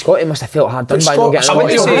thought Free Scotty must have felt hard done But by not getting I a would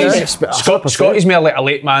win. say Scotty's more like a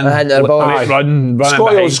late man, And the ball. late running Scotty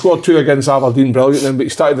behind. always scored 2 against Aberdeen, brilliant then, but he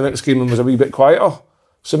started the next game and was a wee bit quieter.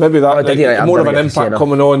 So maybe that did he? Right, more I've of an never get to see impact enough.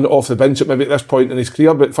 coming on off the bench at maybe at this point in his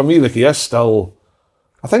career. But for me, like, he is still.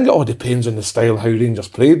 I think it all depends on the style how Rangers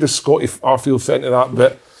played. Does Scotty Arfield fit into that?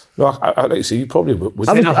 But no, I like to see he probably would.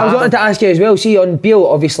 I was wanting to ask you as well. See, on Beale,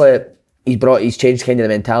 obviously, he's changed kind of the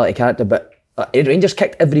mentality, character, but Rangers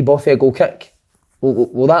kicked every ball for a goal kick.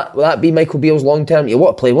 Will that be Michael Beale's long term? You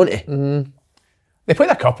want to play, won't he? They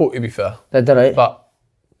played a couple, to be fair. Did they, right? But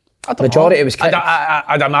I don't Majority know. was kicked.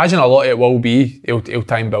 I'd imagine a lot of it will be he'll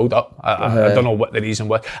try and build up. I don't know what the reason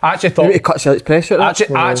was. I actually thought Maybe to cut Celtic's pressure. I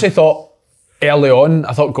actually thought early on,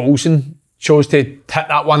 I thought Goulson chose to hit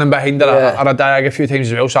that one in behind or a diag a few times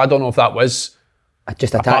as well. So I don't know if that was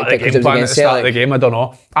Just a part of the tactic because game it was plan at the against start of the Celtic. game. I don't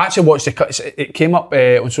know. I actually watched the cut. It came up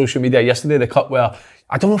on social media yesterday. The cut where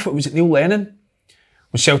I don't know if it was Neil Lennon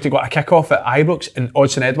when Celtic got a kick off at Ibrox and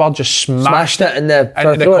Odsonne Edouard just smashed it in the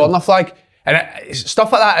into the throw-in. corner flag. And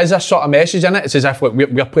stuff like that is a sort of message in it. It's as if like,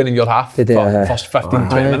 we're playing in your half for the first 15,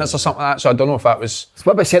 20 minutes or something like that. So I don't know if that was. So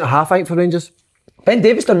what about centre half, I think, for Rangers? Ben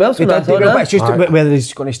Davis done well He from did that. do well, but it's just whether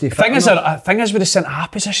he's going to stay fit. Thing is, or not. thing is with the centre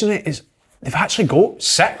half position is they've actually got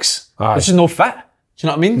 6. Aye. This is no fit. Do you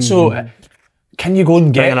know what I mean? So can you go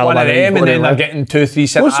and get another one of one in, them go and then in they're live. getting 2, 3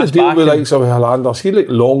 centre What's the halves deal back? with likes of Highlanders? He like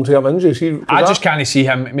long-term injuries. I just can't see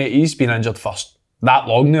him, mate. He's been injured for that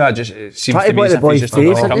long now. It seems Try to to me buy as the if boy's he's just not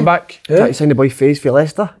going face, to come didn't back. Trying to sign the boy Faze for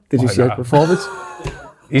Leicester. Did you see that? his performance?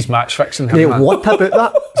 He's match fixing him, Mate, man. what about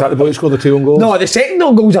that? Is that the boy who scored the 2 own goals? No, the second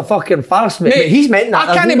own goal's a fucking farce, mate. Mate, he's meant that, I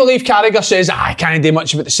can't hasn't he? believe Carragher says, I can't do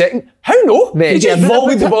much about the second. How no? Mate, he just yeah,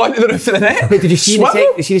 volleyed the ball into the roof of the net. Mate, did you see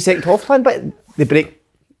Swivel. the second half plan? But they break.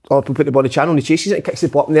 Or put the ball in the channel and he chases it and kicks the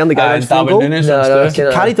bottom there and the guy runs through Darwin goal. Núñez No, runs no, through.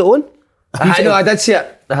 I can't- Carried it on. I know, I did see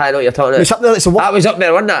it. I know what you're talking about. It's up there. It's a what? That was up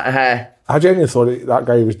there, wasn't it? I genuinely thought that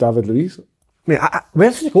guy was David Luiz. Mate, where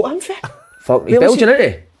did he go to him for? Fuck, he's Where was Belgian,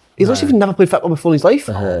 isn't he? He's also even never played football before in his life.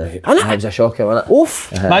 That was a shocker, wasn't it?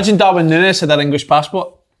 Oof. Imagine Darwin Núñez had an English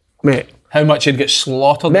passport. Mate. How much he'd get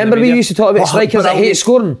slaughtered. Remember in the we media. used to talk about strikers that hate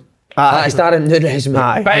scoring? That's Darren Núñez, mate.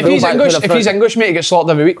 Aye. But if Go he's back English, to the if he's front. English, mate, he gets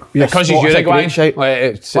slaughtered every week Yeah, because he's slaughter's a Uruguayan. great shout.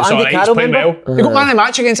 It's Well, all Andy right, he's Carroll, playing well. remember? He got man of the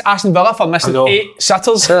match against Aston Villa for missing know. 8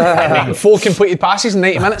 sitters and making 4 completed passes in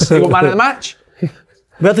 90 minutes. He got man of the match.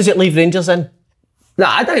 Where does it leave Rangers in? Nah,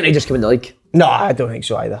 I don't think Rangers come in the league. No, I don't think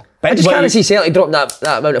so either. I just but can't see Celtic dropping that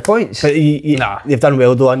amount of points. But Nah. they've done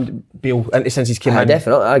well though, and Beale, since he's came in.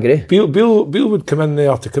 Definitely, I agree. Beale would come in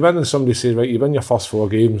there to come in and somebody say, right, you win your first 4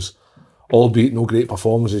 games, albeit no great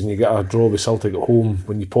performances, and you get a draw with Celtic at home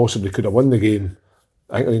when you possibly could have won the game.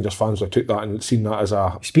 I think Rangers fans would have took that and seen that as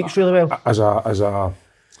a Speaks really well. as a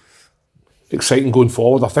exciting going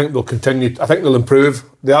forward. I think they'll continue. I think they'll improve.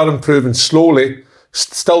 They are improving slowly.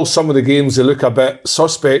 Still, some of the games they look a bit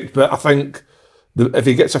suspect, but I think if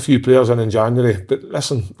he gets a few players in January, but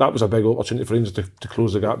listen, that was a big opportunity for Rangers to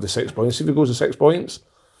close the gap to 6 points. See if he goes to 6 points.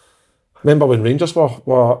 Remember when Rangers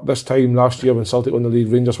were this time last year when Celtic won the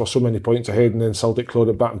league, Rangers were so many points ahead and then Celtic clawed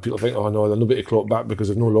it back and people think, oh no, they're nobody to claw it back because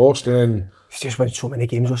they've no lost. And then, He's just won so many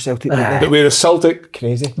games with Celtic. don't they? but whereas Celtic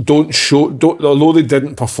Crazy. although they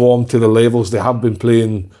didn't perform to the levels they have been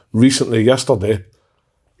playing recently yesterday,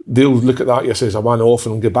 they'll look at that as a one-off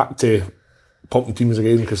and get back to pumping teams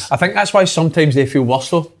again. Because I think that's why sometimes they feel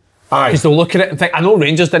worse though. aye, Because they'll look at it and think, I know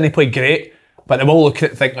Rangers didn't play great, but they will look at it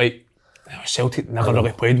and think like, "Oh, Celtic never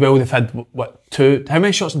really played well. They've had, how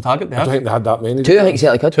many shots on target they I had? don't think they had that many. 2, I think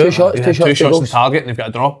Celtic had 2 shots. They 2 had shots, 2 2 shots on goals. target and they've got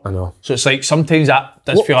a draw. I know. So it's like sometimes that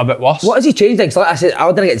does feel a bit worse. What has he changed? Like I said, I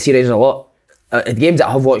didn't get to see Rangers a lot. The games that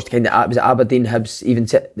I have watched, kind of, was it Aberdeen, Hibs, even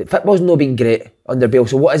the football's not been great under Bale.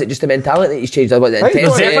 So what is it? Just the mentality that he's changed? What, the Right, There's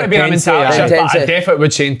intensity? definitely been a mentality shift, but I Intensity. definitely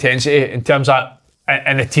would say intensity in terms of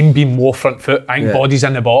and the team being more front foot. I think Yeah. bodies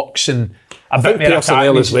in the box and a bit more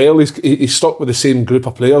Personnel as attacking. well. He's stuck with the same group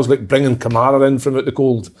of players, like bringing Kamara in from out the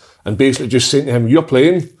cold and basically just saying to him, "You're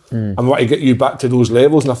playing, and I want to get you back to those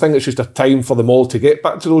levels." And I think it's just a time for them all to get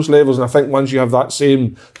back to those levels. And I think once you have that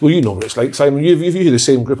same, well, you know what it's like, Simon. If you the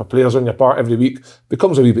same group of players on your part every week, it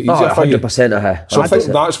becomes a wee bit easier Oh, for you. 100%. So I think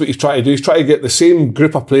that's what he's trying to do. He's trying to get the same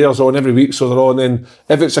group of players on every week, so they're on. Then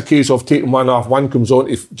if it's a case of taking one off, one comes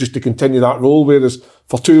on just to continue that role. Whereas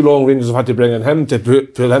for too long, Rangers have had to bring in him to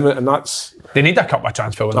pull him out, and that's. They need a couple of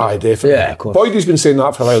transfer windows. Aye, definitely. Yeah, of course. Boydie's been saying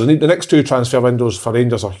that for a while. They need the next 2 transfer windows for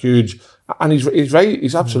Rangers are huge, and he's right.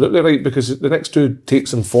 He's absolutely right because the next 2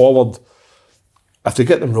 takes them forward. If they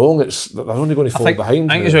get them wrong, they're only going to fall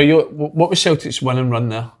behind. I think as well, what was Celtic's winning run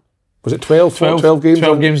there? Was it 12 games? 12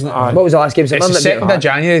 games in it. Aye. What was the last game? It's the 2nd of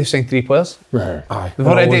January, they've signed 3 players. Aye. They've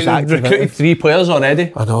already it's active, recruited isn't it? 3 players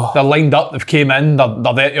already. I know. They're lined up, they've came in,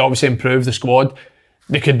 they're there to obviously improve the squad.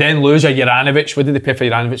 They could then lose a Juranovic. What did they pay for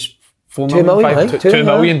Juranovic? 4 million? 2 million, I think. 2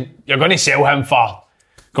 million. You're going to sell him for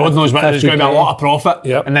God knows what. There's going to be a lot of profit.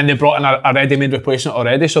 Yep. And then they brought in a ready-made replacement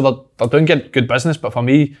already. So they're doing good business. But for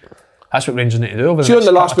me, that's what Rangers need to do. Over See, on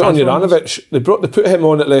the last bit on couple of transfer Juranovic, they put him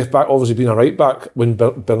on at left back, obviously being a right back when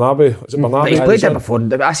Bernabe, is it Bernabe? He's played there before.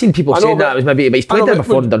 I've seen people I know, saying but- that it was maybe, but he's I know, played there but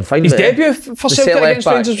before when- and done fine. His with it. debut for The Celtic left against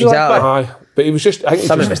back, Rangers was left back. Aye, but he was just. I think he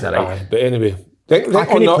Some just, of it's not right. aye, but anyway, I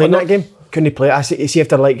couldn't play in that game. Couldn't he play? I see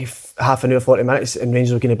after like half an hour, 40 minutes, and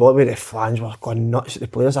Rangers were getting the ball away, the fans were going nuts at the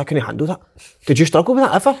players. I couldn't handle that. Did you struggle with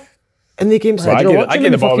that ever? In the games? I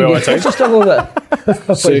get the ball away all the time. Just struggle with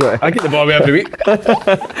it. I get the ball away every week. That's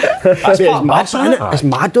part of mad, Barca, isn't it? It's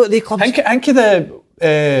mad though at the clubs. Think of the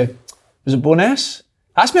was it Bowness?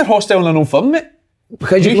 That's more hostile than Old Firm, mate.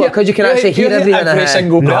 Because you can actually hear everything. every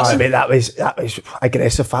single No, person. but that was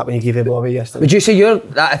aggressive that when you gave the ball away yesterday. Would you say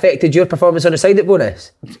that affected your performance on the side at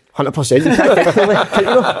Bonus? 100%.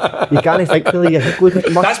 You can't think clearly. You can't think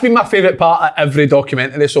clearly. That's been my favourite part of every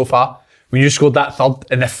documentary so far. When you scored that third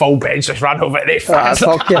and the full bench just ran over the fans. That's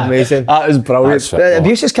fucking amazing. That is brilliant. The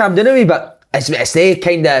abuse has calmed down a wee bit. It's they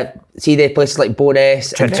kind of see the places like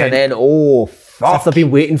Bonus and Trinent. Oh, If they've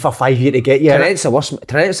been waiting for 5 years to get you. Trinent's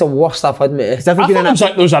the worst I've had, mate. It's if I they've been thought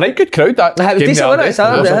in there was a right good crowd that It was game decent, the other wasn't it?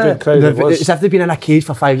 day. It was a good crowd, it was. it's if they've been in a cage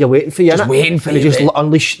for 5 years waiting for you. Just innit? waiting for and you, they just mate.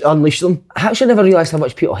 unleash them. I actually never realised how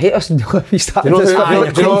much people hate us until we started Do you know this. who- Aye,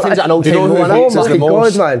 do you know- confidence at an all-time do you know low, who innit? hates us Oh the my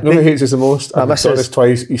most? God, man. You know who hates us the most? I've miss done us. this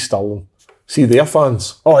twice. He's Stirling. See their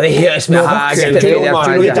fans. Oh, they hate us, man.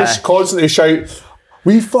 They just constantly shout,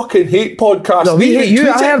 we fucking hate podcasts. No, we hate you.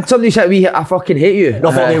 I heard somebody say, I fucking hate you.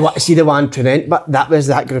 No, see the one tonight, but that was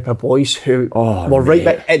that group of boys who were right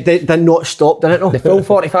back. It did not stop, did it? No, the full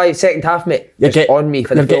 45 second half, mate. You're on me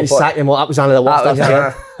for the full 45. Sacked them all. That was one of the worst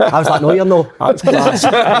stuff. I was like, no, you're no. That's class.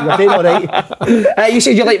 You're doing all right. You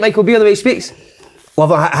said you like Michael Beale the way he speaks.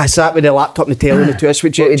 Well, I sat with the laptop and the telly and the two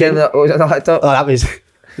switch. What was it, the laptop? Oh, that was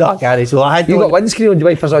not Gary. So I had. You got windscreen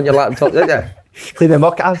wipers on your laptop, didn't you? Clean them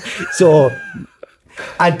up, so.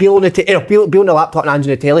 I'd be on the laptop and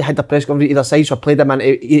Andrew on the telly, had the press conference either side, so I played them in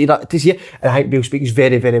either to see it, and I think Beale speaks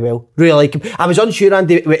very, very well. Really like him. I was unsure,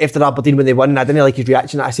 Andy, after Aberdeen when they won, and I didn't like his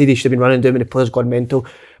reaction. I said he should have been running down when the players gone mental,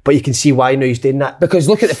 but you can see why now he's doing that. Because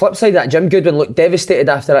look at the flip side of that, Jim Goodwin looked devastated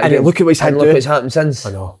after that and game. Look at what's happened since.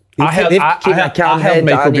 I know. I heard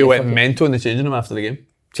Michael Beale went mental in the changing room after the game.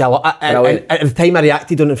 See, at the time I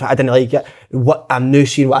reacted on it, I didn't like it. I'm now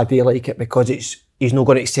seeing what I do like it, because he's not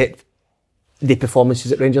going to accept the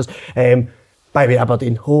performances at Rangers. By the way,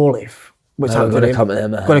 Aberdeen, what's happening to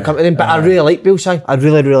them? Going to come to them, but I really like Beale, Si. I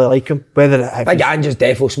really, really like him. Whether I think Andrew's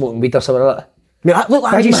defo smoking weed or something like that. I mean, look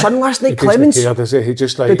like Andrew's son last night, Clemens. He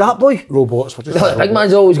just like... Did that boy? Robots. Big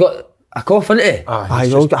man's always got a cough, isn't he?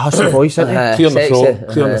 He's always got a husky voice, isn't he? Clear in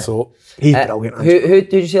the throat. He's brilliant. Who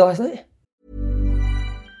did you see last night?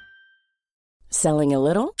 Selling a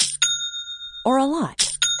little or a lot?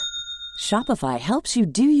 Shopify helps you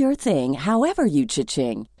do your thing however you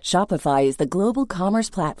cha-ching. Shopify is the global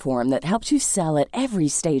commerce platform that helps you sell at every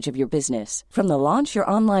stage of your business. From the launch your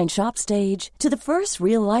online shop stage to the first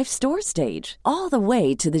real-life store stage, all the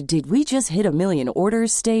way to the did we just hit a million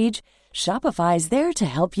orders stage. Shopify is there to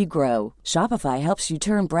help you grow. Shopify helps you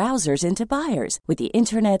turn browsers into buyers with the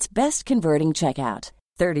internet's best converting checkout.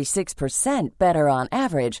 36% better on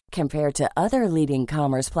average compared to other leading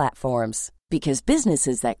commerce platforms. Because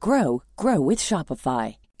businesses that grow, grow with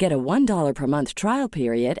Shopify. Get a $1 per month trial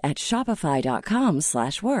period at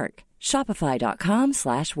shopify.com/work.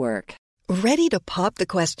 Shopify.com/work. Ready to pop the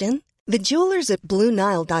question? The jewelers at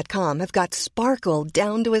BlueNile.com have got sparkle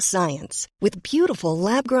down to a science with beautiful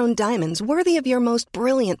lab-grown diamonds worthy of your most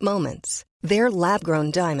brilliant moments. Their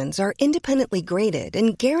lab-grown diamonds are independently graded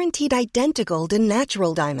and guaranteed identical to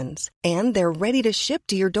natural diamonds. And they're ready to ship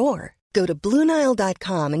to your door. Go to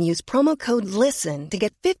BlueNile.com and use promo code LISTEN to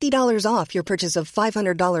get $50 off your purchase of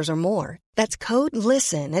 $500 or more. That's code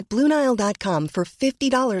LISTEN at BlueNile.com for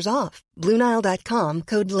 $50 off. BlueNile.com,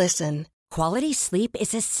 code LISTEN. Quality sleep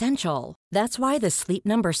is essential. That's why the Sleep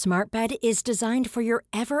Number Smart Bed is designed for your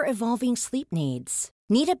ever-evolving sleep needs.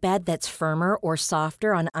 Need a bed that's firmer or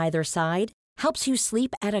softer on either side? Helps you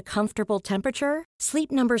sleep at a comfortable temperature?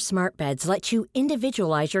 Sleep Number Smart Beds let you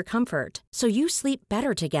individualize your comfort, so you sleep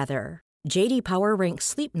better together. J.D. Power ranks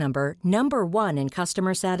Sleep Number #1 in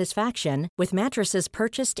customer satisfaction with mattresses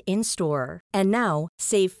purchased in-store. And now,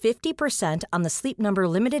 save 50% on the Sleep Number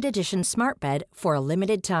Limited Edition Smart Bed for a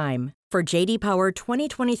limited time. For J.D. Power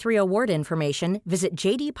 2023 award information, visit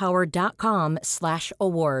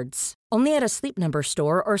jdpower.com/awards. Only at a Sleep Number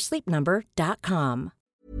store or sleepnumber.com.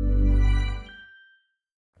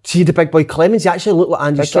 See the big boy Clemens, he actually looked like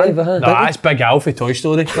Andrew's son. No, that's Big Alfie Toy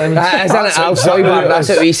Story, Clemens. That's Al's toy, that's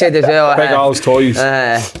what we said as well. Big Al's toys.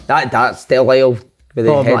 That's Delisle with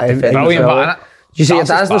the head defence. Brilliant, innit? Did you see your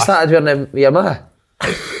dad's not started wearing them with your ma?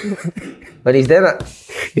 When he's doing it.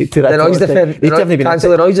 The noise defence. Cancel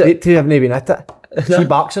the noise. They two haven't been at it. See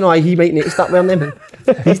Barks and he might need to start wearing them.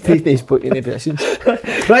 He's put in the positions.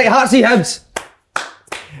 Right, Heartsy Hibs.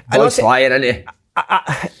 Boy's flying, isn't he?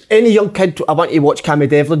 Any young kid, I want to watch Cammy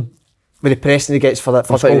Devlin with the pressing he gets for that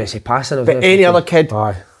first goal. But any other kid,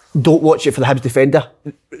 don't watch it for the Hibs defender.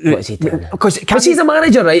 What is he doing? Because he's a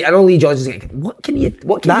manager, right? And all Lee Johnson's like, what can you do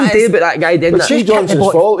about that guy doing that? It's Lee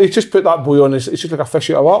Johnson's fault. He's just put that boy on. It's just like a fish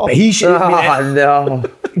out of water. But he should. No.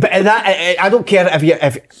 But I don't care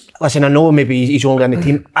if listen, I know maybe he's only on the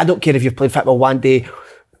team. I don't care if you've played football one day.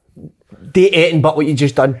 Day 8 but what you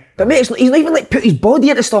just done. But mate, he's not even like put his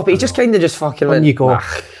body in to stop it. He's just kind of just fucking. On you go. I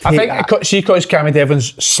think she caused Cammy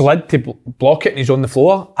Devlin's slid to block it and he's on the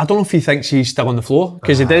floor. I don't know if he thinks he's still on the floor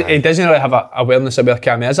because he doesn't really have awareness of where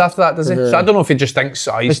Cammy is after that, does he? So I don't know if he just thinks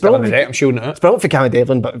he's still on the deck. I'm shielding it out. It's brilliant for Cammy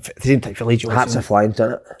Devlin, but at the same time for Lee Johnson. Hearts are flying,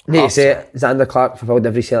 doesn't it? Need to say it. Xander Clark fulfilled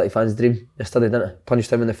every Celtic fan's dream yesterday, didn't it?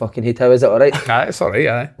 Punched him in the fucking head. How is it? All right? It's all right.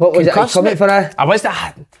 Aye. What was it? Coming for a? I was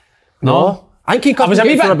that. No. I think he was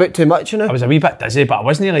a bit too much, you know. I was a wee bit dizzy, but I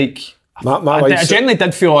wasn't like. I generally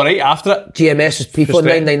did feel alright after it. GMS was people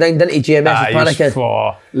 999, didn't he? GMS was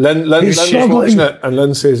panicking. Lynn's watching it, and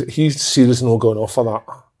Lynn says he's seriously not going off for that.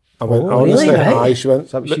 I went, really, honestly, right? aye, she went.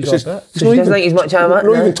 that what she it's got just- about? he's So not she even- doesn't think he's much of a man.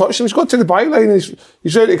 not even touched him. He's got to the byline.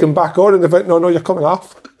 He's ready to come back on, and they went, no, you're coming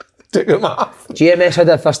off. Take him off. GMS had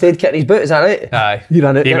a first aid kit in his boot, is that right? Aye. You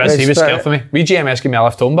ran it, He yeah. was Right, scared for me. We GMS gave me a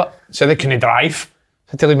lift home, but said they couldn't drive.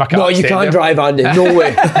 I had to leave my car. No, you can't drive, Andy. No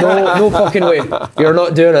way. No fucking way. You're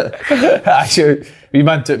not doing it. Actually, we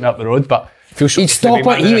man took me up the road, but I feel so He'd stop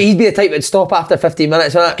it. He'd be the type that'd stop after 15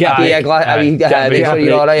 minutes, wouldn't it? Get a Be break. a glass. Aye, Make get a sure break.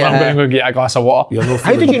 you're all right. I'm going to go get a glass of water. You're no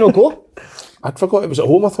How did you not go? I'd forgot it was at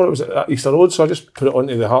home. I thought it was at Easter Road, so I just put it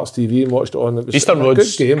onto the Hearts TV and watched it on. It was Eastern a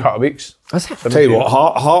Road's good game. a couple of weeks. That's it. Tell you what,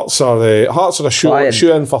 Hearts are a Flying.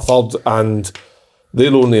 shoe in for third, and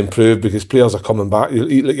they'll only improve because players are coming back.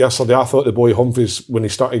 Like yesterday, I thought the boy Humphries, when he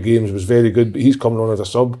started games, was very good, but he's coming on as a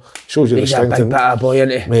sub. Shows you He's the a strength. big And, bit of boy,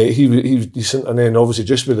 isn't he? mate, he was decent, and then obviously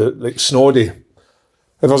just with the Snoddy.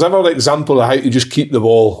 If there's ever an example of how to just keep the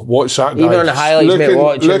ball, watch that guy. Even on the highlights, mate,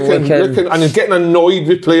 watch him looking. And he's getting annoyed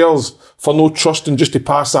with players for no trusting just to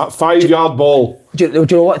pass that 5-yard ball. Do you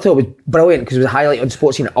know what I thought was brilliant? Because it was a highlight on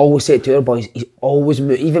Sports Scene. I always say it to our boys, he's always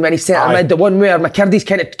moving. Even when he's centre Aye. mid, the one where McKirdy's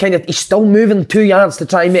kind of, he's still moving 2 yards to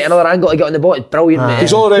try and make another angle to get on the ball. It's brilliant, mate.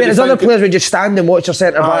 He's already Whereas other thinking- players would just stand and watch their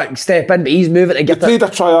centre Aye. back step in, but he's moving to He get played it.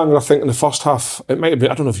 a triangle, I think, in the first half. It might have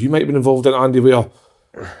been, I don't know if you might have been involved in it, Andy, where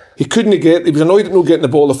he was annoyed at not getting the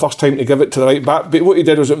ball the first time to give it to the right back, but what he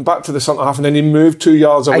did was went back to the centre half and then he moved 2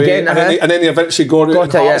 yards away. Again, and then he eventually got it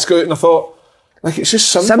and Hearts got it, and I thought, like, it's just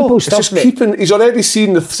simple. Simple It's stuff, just mate. keeping, he's already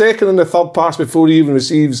seen the second and the third pass before he even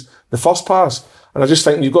receives the first pass. And I just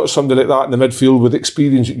think you've got somebody like that in the midfield with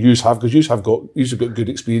experience that you have, because you've got good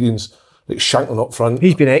experience, like Shankland up front.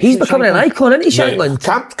 He's been excellent. He's becoming an icon, isn't he, Mate, Shankland?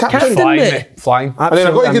 captain, Flying, mate. mate. Flying. And then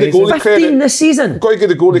I've got to give the goalie 15 credit. this season. Got to give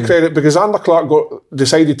the goalie credit because Ander Clark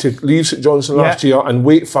decided to leave St Johnstone last year and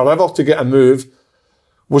wait forever to get a move.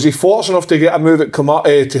 Was he fortunate enough to get a move at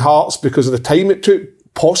to Hearts because of the time it took?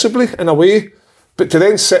 Possibly, in a way. But to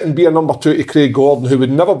then sit and be a number 2 to Craig Gordon, who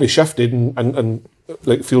would never be shifted and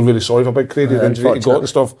like feel really sorry for Big Craig, the injury he got and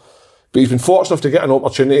stuff. But he's been fortunate enough to get an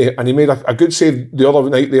opportunity, and he made a good save the other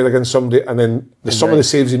night there against somebody, and then some of the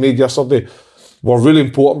saves he made yesterday were really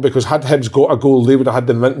important because had Hibs got a goal, they would have had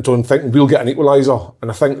the momentum thinking we'll get an equaliser.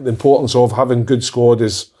 And I think the importance of having good squad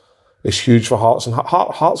is huge for Hearts, and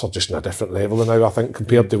Hearts are just on a different level now, I think,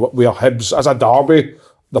 compared to what we are. Hibs as a derby,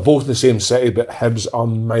 they're both in the same city, but Hibs are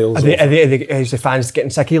miles off. Is the fans getting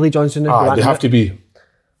sick of Lee Johnson now? They have to be.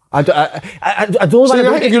 I don't So I like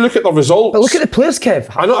think if you look at the results, But look at the players,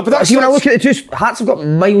 Kev. I know, but that's- See, when I look at the two, Hearts have got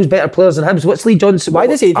miles better players than Hibs. What's Lee Johnson? Why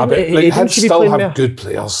does he? I bet, he like, didn't Hibs should be still playing have there. good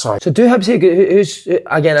players. Sorry. So do Hibs say who's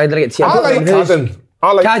again? I didn't get to see. I like Cadden.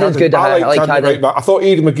 Cadden's good, I like Cadden. Right back. I thought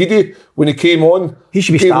Aidan McGeady, when he came on, He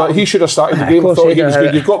should be starting. He should have started the Of game. I course thought he he was did.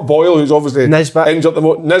 good. You've got Boyle, who's obviously Nisbet. injured the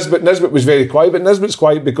most. Nisbet was very quiet, but Nisbet's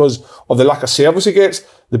quiet because of the lack of service he gets.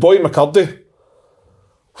 The boy McCurdy,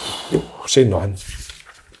 saying nothing.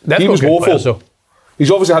 They've He got was good woeful. players, though. He's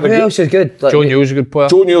obviously had a Who good. else is good? Like, Joe Neal's a good player.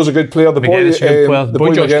 Joe Neal's a good player. The boy, McGinnis, a good player. The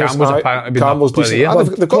boy George McGinnis, Campbell's aye, apparently been Campbell's the player of the decent.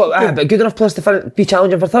 year. They've got but good enough players to be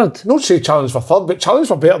challenging for third. not say challenge for third, but challenge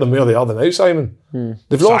for better than where they are now, Simon.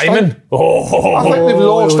 They've lost. Simon. I think they've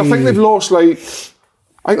lost. I think they've lost like.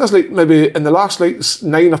 I think there's like maybe in the last like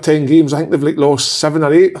 9 or 10 games. I think they've like lost 7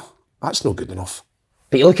 or 8. That's not good enough.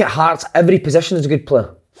 But you look at Hearts, every position is a good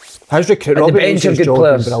player. How's recruit? And the bench are good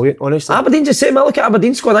players. Brilliant, honestly. Aberdeen's the same. I look at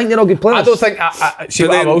Aberdeen squad. I think they're all good players. I don't think. See, But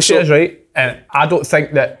what I then- will say so- is right. I don't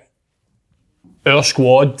think that our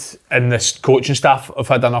squad and this coaching staff have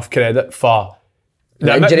had enough credit for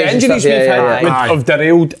the injuries and injuries stuff, we've yeah, had. yeah. Have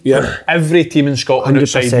derailed Yeah. every team in Scotland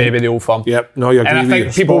outside 100%. maybe the Old Firm. Yep. No, you're And I agree think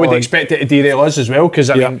with people you. would Spot on. expect it to derail us as well because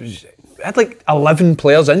I Yeah. mean, we had like 11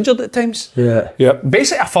 players injured at times. Yeah. Yep.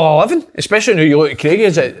 Basically a full 11, especially when you look at Craigie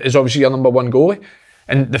is obviously your number one goalie.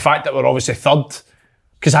 And the fact that we're obviously third,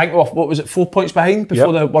 because I think we're, what was it, 4 points behind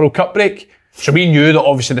before the World Cup break. So we knew that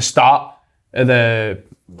obviously the start of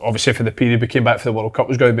obviously for the period we came back for the World Cup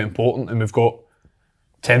was going to be important, and we've got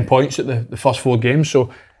 10 points at the first 4 games. So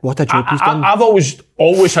What a job he's done. I've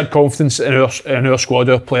always had confidence in our squad,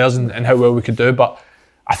 our players, and how well we could do. But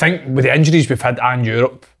I think with the injuries we've had and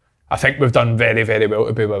Europe, I think we've done very, very well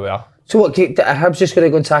to be where we are. So what? Are Hibs just going to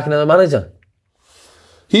go and sack another manager?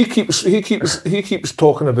 He keeps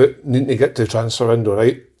talking about needing to get to the transfer window,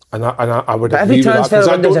 right? And I would But agree every with that. transfer 'cause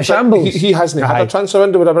I window's don't a think- shambles. He hasn't had Aye. a transfer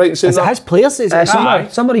window, would I be right in saying Is it that? his players? Is it?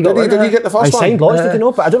 Somebody got Did he get the I first one? signed Lawrence, did he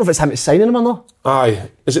know? But I don't know if it's him that's signing him or not. Aye.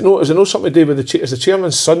 Is it no something to do with is the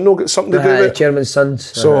chairman's son no got something to do with the it? chairman's sons.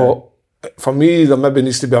 So for me, there maybe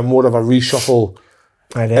needs to be more of a reshuffle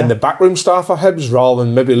in the backroom staff of Hibs rather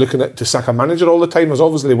than maybe looking at to sack a manager all the time. There's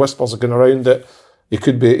obviously whispers are going around that he's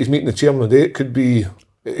meeting the chairman today. It could be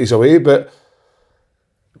he's away, but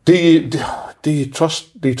Do you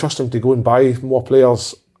trust him to go and buy more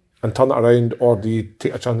players and turn it around, or do you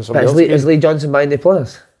take a chance on somebody else? Is Lee Johnson buying the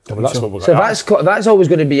players? Well, that's what we're So that's always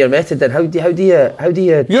going to be your method. Then how do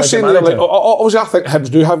you? You're saying that, like, obviously I think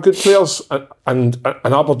Hibs do have good players, and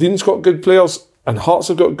Aberdeen's got good players, and Hearts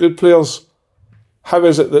have got good players. How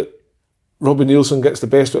is it that Robbie Nielsen gets the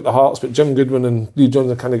best out of the Hearts, but Jim Goodwin and Lee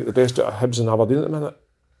Johnson kind of get the best out of Hibs and Aberdeen at the minute?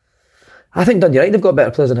 I think Dundee United have got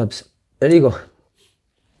better players than Hibs. There you go.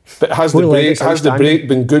 But has the break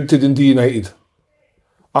been good to Dundee United?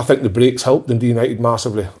 I think the break's helped Dundee United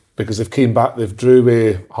massively, because they've came back, they've drew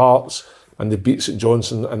away Hearts, and they beat St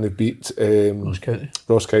Johnstone, and they beat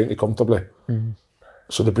Ross County comfortably.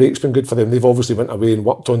 So the break's been good for them. They've obviously went away and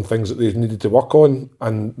worked on things that they needed to work on,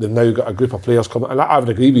 and they've now got a group of players coming. And I would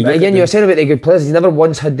agree with you. But again, you were saying about the good players. You never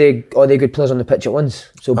once had all the good players on the pitch at once.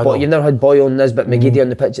 So you never had Boyle, Nisbet, McGeady on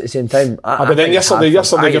the pitch at the same time. But then yesterday you're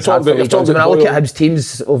talking about when I look at Hibs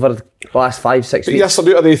teams over the last 5-6 weeks.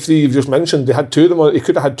 Yesterday, out of the three you've just mentioned, they had two of them on. He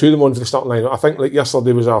could have had two of them on for the starting line. I think like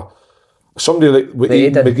yesterday was somebody like with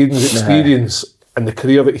McGeady's experience and the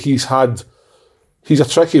career that he's had. He's a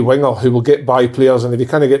tricky winger who will get by players, and if he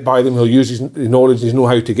can't get by them, he'll use his knowledge, his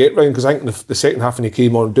know-how to get round. Because I think the second half when he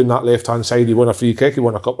came on, doing that left-hand side, he won a free kick, he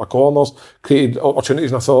won a couple of corners, created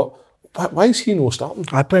opportunities, and I thought, why is he no starting?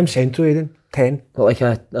 I play him central, Aidan. 10. But like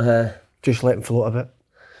just let him float a bit.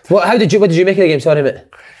 What did you make of the game? Sorry, mate.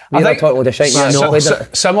 I think talking with the shite.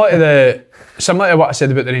 Similar to what I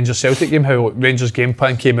said about the Rangers Celtic game, how Rangers game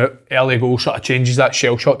plan came out, early goal sort of changes that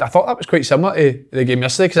shell shocked. I thought that was quite similar to the game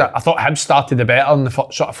yesterday, because I thought Hibs started the better in the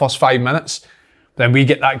sort of first 5 minutes. Then we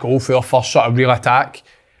get that goal for our first sort of real attack,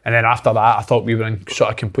 and then after that I thought we were in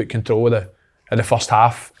sort of complete control of the first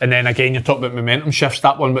half. And then again, you talk about momentum shifts.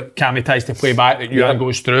 That one, but Cammy tries to play back, that Ewan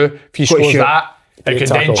goes through. If he scores that, it could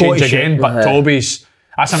then change again. But Toby's,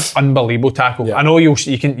 that's an unbelievable tackle. Yeah. I know you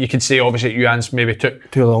can say obviously Ewan's maybe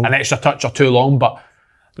took too long, an extra touch or too long, but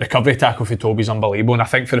recovery tackle for Toby's unbelievable. And I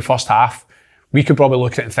think for the first half, we could probably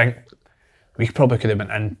look at it and think we probably could have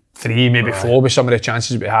been in 3, maybe 4 with some of the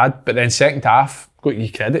chances we had. But then second half, got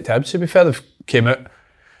you credit to Hibs, to be fair, they've came out,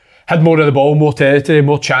 had more of the ball, more territory,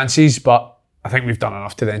 more chances, but I think we've done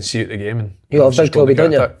enough to then see out the game. And you love Big Toby,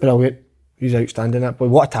 don't you? Brilliant. He's outstanding, that boy.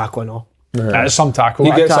 What a tackle and all. It's some tackle.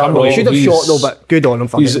 He gets that. He should have shot though, but good on him.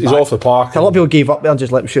 He's off the park. A lot of people gave up there and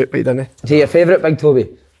just let him shoot, but he didn't. Is he your favourite, Big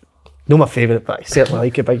Toby? No, my favourite, but I certainly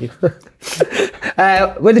like it, Biggie.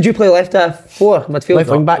 Where did you play left for? Midfield? Left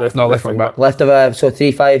wing back. Left wing back. Left of a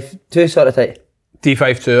 3-5-2 sort of type.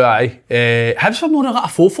 3-5-2, aye. Hibs were more like a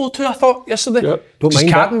 4-4-2, I thought, yesterday. Yep. Don't mind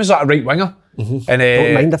Cadden was like a right winger. Mm-hmm. And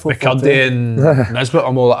don't mind a 4-4-2. McCurdy and Nisbet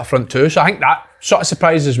are more like a front two. So I think that sort of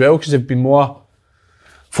surprised as well, because they've been more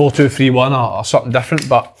 4-2-3-1 or something different.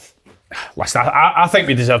 But listen, I think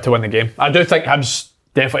we deserve to win the game. I do think Hibs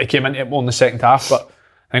definitely came into it more in the second half, but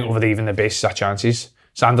I think over even the basis of chances.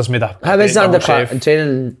 Sanders made a How is Sander in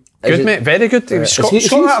training? Good, mate, very good. He's He's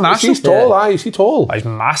tall, aye. Is he tall? He's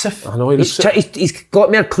massive. I know, he's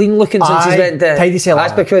got more clean looking since he's went to... Tidy cell.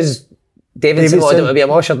 That's because Davidson wanted him to be a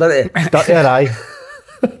mosher, didn't he? Dirty, aye.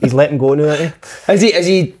 He's letting go now, isn't he? Is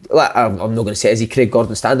he like, I'm not going to say is he Craig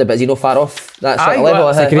Gordon standard, but is he not far off that sort of level?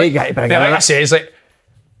 It's a great guy to bring in. Like I say, it's like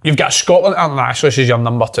you've got Scotland international, which is your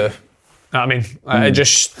number 2. You know what I mean?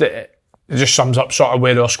 It just sums up sort of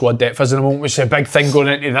where our squad depth is in the moment, which is a big thing going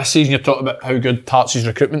into this season. You're talking about how good Hearts'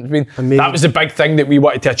 recruitment has been. Amazing. That was the big thing that we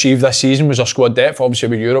wanted to achieve this season, was our squad depth, obviously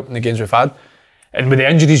with Europe and the games we've had. And with the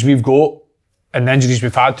injuries we've got and the injuries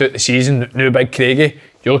we've had throughout the season, new big Craigie,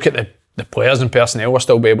 you look at the players and personnel we're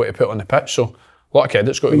still be able to put on the pitch. So a lot of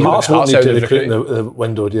credit's got to go to Hearts won't need to recruit in the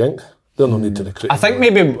window, do you think? They'll not need to recruit. I think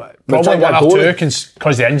maybe probably 1 or 2 because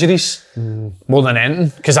of the injuries more than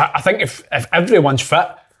anything. Because I think if everyone's fit,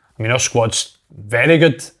 I mean, our squad's very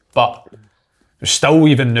good, but we've still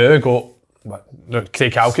even now got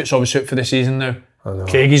Craig Halkett's obviously out for the season now.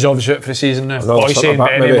 Craigie's obviously out for the season now. Boyce and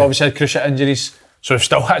Benny have obviously had cruciate injuries. So we've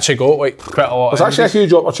still actually got quite a lot. There's actually a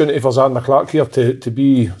huge opportunity for Zander Clark here to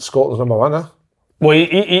be Scotland's number 1, eh? Well,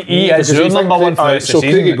 he is your number 1 for the season. So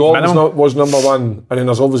Craigie Gordon was number 1, and then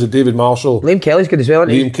there's obviously David Marshall. Liam Kelly's good as well,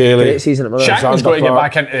 isn't he? Liam Kelly. Great season at Motherwell. Shanklin's got to get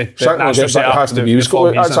back into the national setup. Has to be.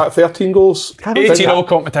 That's at 13 goals. 18 all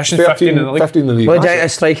competitions, 15 in the league. 15 in the league. What do you think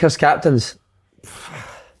of strikers, captains?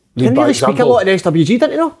 Didn't really speak a lot of SWG,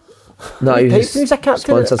 didn't he know? No, he was a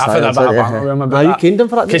captain. I think a bit of banter with him about you caned him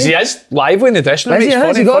for that, because he is lively in the dressing room. He's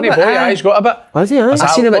funny boy. He's got a bit. Has he? I've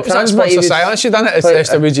seen him at times. times. What's the silence you done it? It's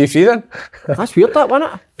SWG3 then. That's weird, that,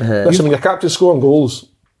 wasn't it? Listen, when your captain's scoring goals,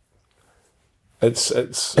 it's.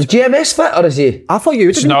 Is GMS fit or is he? I thought you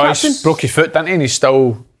would have been captain. He's broke his foot, didn't he? And he's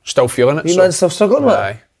still feeling it. You man still struggling with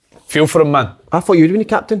it? Feel for him, man. I thought you'd been the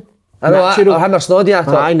captain. I know, him or Snoddy, I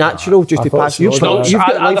thought. Aye, natural, just I to thought pass. You've Snoddy-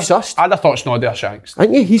 got life sussed. I'd have thought Snoddy or Shanks.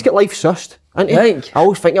 Ain't you? He's got life sussed. Ain't he? Think? I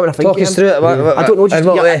always think it when I think Talk of us him. through it. I don't know, just in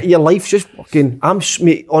what way? your life's just fucking...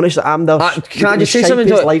 Mate, honestly, I'm the... Can I just say something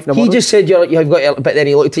to it? He just said you've got your... But then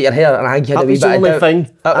he looked at your hair and I think you had That a wee was bit the of only doubt.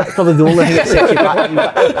 thing. That's probably the only thing that sets you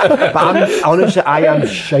back. But honestly, I am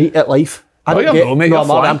shite at life. I don't you're get... not, mate, you're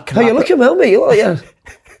fine. How you looking well, mate? You look like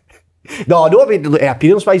you're... No, I don't mean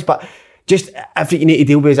appearance-wise, but just everything you need to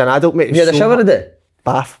deal with as an adult, mate. You had a shower today?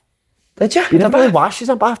 Bath. Did you? You never really wash as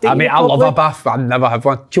a bath, do you? I mean, I love a bath, but I never have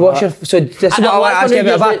one. Do you wash your... So this is what I want to ask you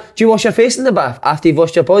about a bath. Do you wash your face in the bath after you've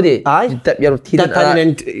washed your body? Aye. You dip your teeth into Did that that?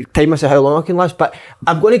 and then time myself how long I can last. But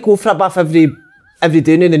I'm going to go for a bath every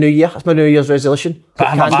day in the new year. That's my New Year's resolution. But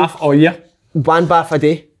have a bath all year? One bath a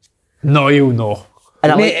day. No, you'll know.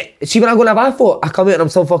 And I Mate, see when I go in the bath, I come out and I'm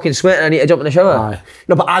still fucking sweating. I need to jump in the shower. Aye.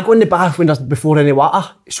 No, but I go in the bath when there's before any water,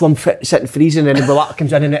 so I'm sitting freezing, and then the water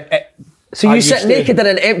comes in, and it So I you used sit to- naked in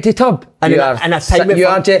an empty tub? And you then- are, and I time it you for-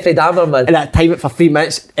 are Jeffrey Dahmer, man. and I time it for 3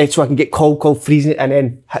 minutes, so I can get cold freezing, and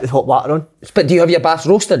then hit the hot water on, But do you have your bath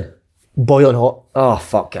roasting? boiling hot. Oh,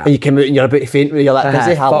 fuck it. And you come out and you're about to faint when you're that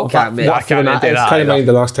busy. Fuck that, mate. I can't do that. Can't mind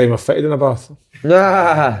the last time I fitted in a bath.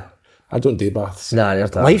 Nah, I don't do baths. you're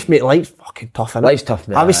tough. Life's fucking tough, innit? Life's tough,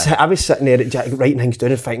 mate. I was sitting there at Jack writing things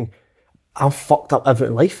down and thinking, I'm fucked up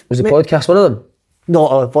everything in life. Was the mate. podcast one of them?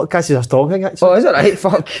 No, the podcast is a strong thing, actually. Oh, is it right?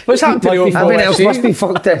 Fuck. What's happened to the Open Goal Everyone else must FC? be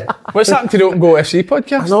fucked in. What's happened to the Open Goal FC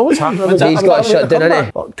podcast? No, what's happening? He's got shut down,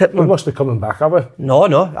 innit? Fucked it, We man. must be coming back, have we? No,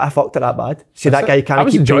 I fucked it that bad. See, that guy I can't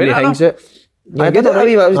was keep enjoying doing it, things no? out. You're good at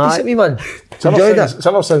it, it was Aye. decent, me, man. It's ever Enjoyed since- it. It's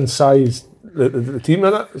ever since size the team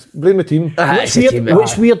in it. Blame the team.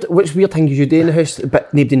 What's weird things you do in the house,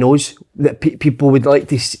 but nobody knows that people would like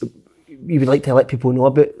to. You would like to let people know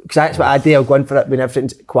about, because that's what I do. I'll go in for it when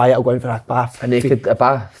everything's quiet. I'll go in for a bath. A naked a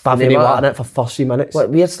bath. bath in in the water in water. it for 30 minutes. What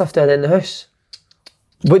weird stuff do I do in the house?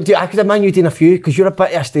 But I could imagine you doing a few, because you're a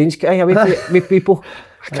bit of a strange guy away with people.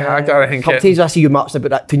 I gotta think Couple it. times I see you marching about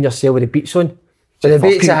that tune yourself with the beats on. But the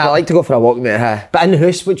beats, Fucking- I like to go for a walk, mate. But in the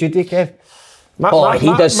house, what do you do, Kev? He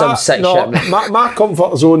does some sick shit, mate. My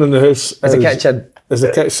comfort zone in the house Is the kitchen. Is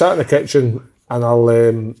the sat in the kitchen and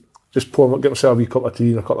I'll just get myself a wee cup of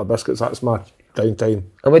tea and a couple of biscuits. That's my downtime.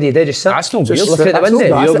 And what do you do? Just sit? That's no Just weird. look out the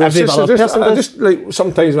window. That's what every other person I does. just like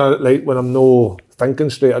sometimes when I'm no thinking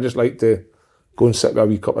straight, I just like to go and sit with a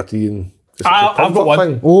wee cup of tea and. Just I've got comfort one.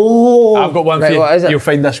 thing. Oh, I've got one Right, for you. what is it? You'll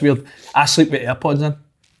find this weird. I sleep with AirPods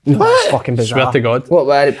in. that's fucking bizarre. Swear to God. What,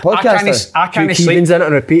 where I podcast? can't sleep. Keevan's in it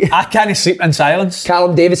on repeat. I can't sleep in silence.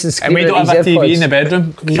 Callum Davidson And screaming we don't at have a his TV AirPods. in the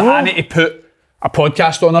bedroom. So I need to put a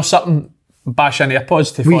podcast on or something, bash in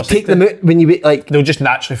AirPods to We fall asleep take them out when you wait, like, They'll just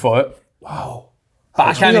naturally fall out. Wow. But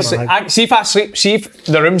I can't weird, sleep. man. See if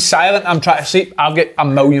the room's silent, I'm trying to sleep, I'll get a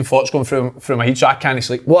million thoughts going through my head, so I can't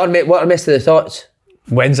sleep. What are most of the thoughts?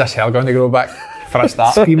 When's this hell going to grow back? For a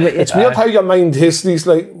start. It's weird how your mind has these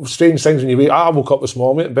like strange things when you wake. I woke up this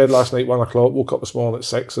morning, went to bed last night 1 o'clock. Woke up this morning at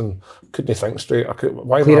 6 and couldn't think straight.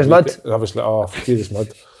 Why Clear as mud? I was like, oh, clear as mud.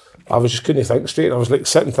 I was just couldn't think straight. And I was like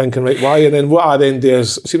sitting thinking, right, why? And then what I then do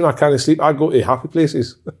is, see when I can't sleep, I go to happy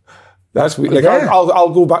places. That's weird. Like Yeah. I'll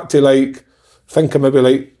go back to like thinking maybe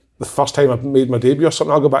like the first time I made my debut or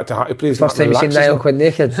something. I'll go back to happy places. First time you seen Niall Quinn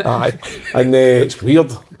naked. Aye, and it's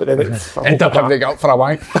weird. But then End up having to get up for a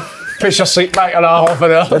wank. Push your sleep back an hour off of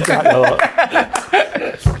there.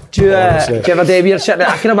 Do you ever do weird shit?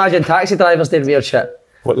 I can imagine taxi drivers doing weird shit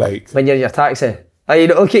What like? when you're in your taxi. You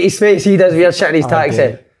know, look at his face, he does weird shit in his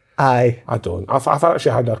taxi. aye. I don't. I've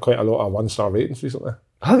actually had quite a lot of 1-star ratings recently.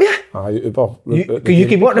 Have you? Aye, Uber. You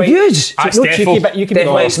can What reviews? That's no defo. cheeky, but you can be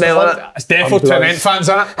Definitely like, smell it. It's defo Tennent fans,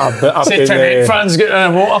 isn't it? I've Say been, Tennent fans get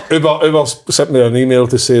in the water. Uber sent me an email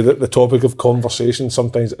to say that the topic of conversation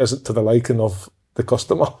sometimes isn't to the liking of the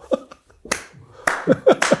customer.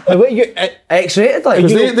 what you, X-rated, like.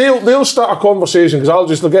 Because they'll start a conversation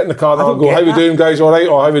because they'll get in the car and I'll go, how we doing guys, all right?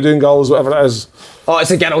 Or how we doing girls, whatever it is. Oh, it's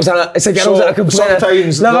the girls in it. It's the girls that are complaining.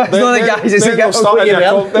 sometimes No, it's not the guys, it's the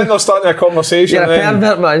girls. then they'll start their conversation. You're a and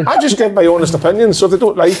then pervert, man. I just give my honest opinion. So if they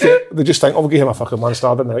don't like it, they just think, oh, we'll give him a fucking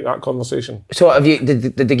 1-star, didn't like that conversation. So have you,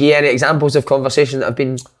 did they give you any examples of conversation that have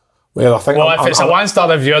been... Well, I think Well, if it's a 1-star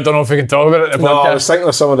review, I don't know if we can talk about it in the No, I was podcast. thinking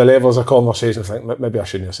of some of the levels of conversation. I think maybe I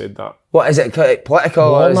shouldn't have said that. What is it, political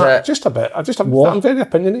or is it... Just a bit. I'm very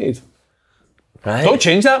opinionated. Right. Don't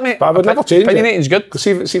change that, mate. But I would never change it. Opinionated's good. 'Cause see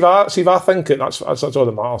if I think it, that's all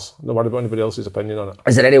that matters. Don't worry about anybody else's opinion on it.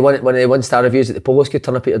 Is there any one of the 1-star reviews that the police could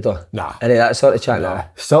turn up at your door? Nah. Any of that sort of chat? Nah.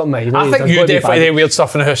 something, you know, I think you definitely do weird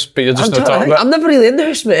stuff in the house, but you're just not talking about I'm it. never really in the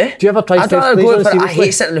house, mate. Do you ever try I Steve's don't Glaze go on for it. I seriously?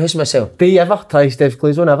 hate sitting in the house myself. Do you ever try Steve's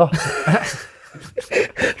Glaze on ever?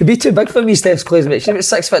 They'd be too big for me, Steph's clothes, mate. She's about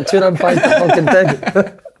 6'2" and I'm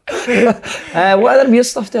 5'10". What other weird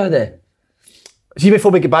stuff do I do? See,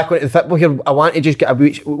 before we get back onto the football here, I want to just get a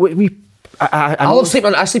wee... I love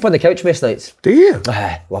sleeping. I sleep on the couch most nights. Do you?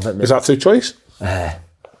 Love it, mate. Is that through choice? I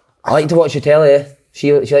like to watch the telly.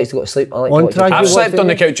 She likes to go to sleep. I like to watch the I've slept on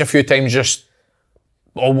the couch a few times just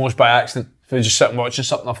almost by accident. If I was just sitting watching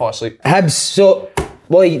something, I fall asleep. Hibs, so...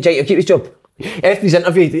 Well, Jake, you'll keep his job. After his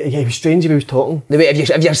interview, it was strange if he was talking. No, wait,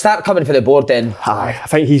 if you start coming for the board, then... I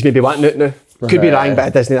think he's maybe wanting it now. Could be wrong, but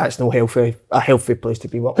it doesn't. That's no a healthy place to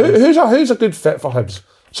be working. Who's a good fit for Hibs?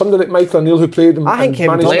 Somebody like Michael O'Neill who played him. I think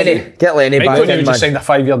Kevin Lenny. Get Lenny back Michael in, O'Neill man. just signed a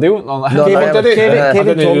 5-year deal.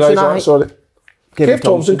 Kevin Thompson, sorry. Kevin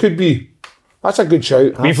Thompson could be. That's a good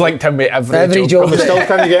shout. We've linked him with Every job. I'm still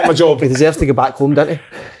trying to get my job. He deserves to go back home, doesn't he?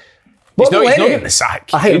 He's not getting the sack.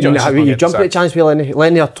 I think you jump at a chance with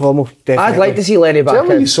Lenny or Tomo. Definitely. I'd like to see Lenny back Tell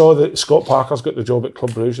me in. you saw that Scott Parker's got the job at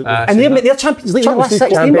Club Brugge. And they're Champions League. Champions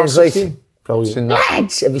League, Champions League. Brilliant.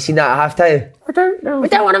 Lads, have you seen that at half time? I don't know. We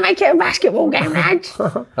don't want to make it a basketball game, lads.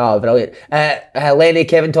 Oh, brilliant. Lenny,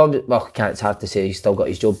 Kevin Thompson. Well, it's hard to say he's still got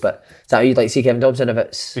his job, but is that how you'd like to see Kevin Thompson if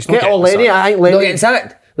it's... Get all Lenny. I think Lenny... Not getting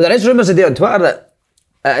sacked. Well, there is rumours today on Twitter that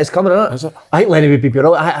it's coming out. Is it? I think Lenny would be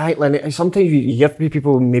brilliant. I think Lenny... Sometimes you hear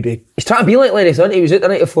people maybe... He's trying to be like Lenny, son. He was out the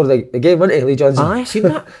night before the game, wasn't he, Lee Johnson? Aye, seen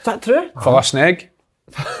that. Is that true? Full of snag.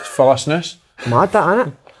 Full of snus. Mad that,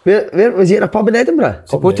 innit? Where was he in a pub in Edinburgh?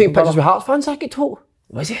 Supposed to take pictures with Hearts fans, I get told.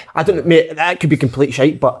 Was he? I don't know, mate, that could be complete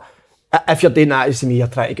shite, but if you're doing that, it's to me, you're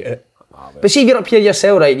trying to get out. But see if you're up here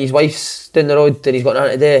yourself, right, and his wife's down the road and he's got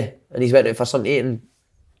nothing to do and he's went out for something to eat and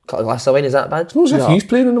cut a glass of wine, is that bad? It's not as if he's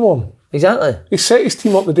playing in the morning. Exactly. He set his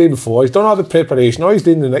team up the day before, he's done all the preparation, all he's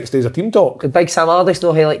doing the next day is a team talk. Did Big Sam Allardyce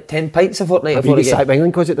know he had like 10 pints a fortnight He before the gets sacked game? by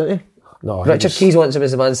England, cause it, didn't he? No, Richard Keys wants him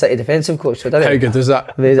as the Man City defensive coach, so didn't How he? good is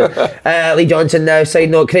that? Amazing. Lee Johnson now,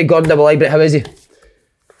 side note, Craig Gordon, double Ibrox, how is he?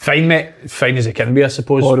 Fine, mate. Fine as it can be, I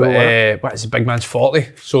suppose. Horrible, But it's a big man's 40,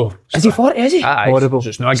 so... Is he 40, is he? Aye, Horrible. So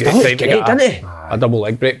it's not a great Still time to great, get didn't he? a double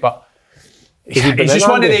leg break, but... He's been just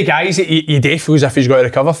in, one of hasn't the guys that you do feel as if he's got to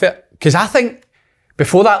recover for it. Because I think,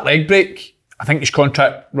 before that leg break, I think his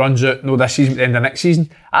contract runs out, no this season, but the end of next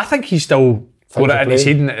season. I think he's still got it in his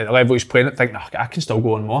head and at the level he's playing it, thinking, I can still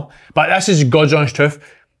go on more. But this is God's honest truth.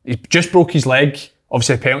 He just broke his leg.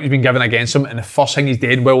 Obviously, the penalty's been given against him, and the first thing he's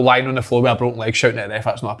did while lying on the floor with a broken leg, shouting at the ref,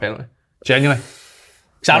 that's not a penalty. Genuinely.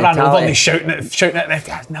 Because I ran over and he's shouting at the ref,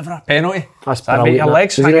 that's never a penalty. That's that make your brilliant,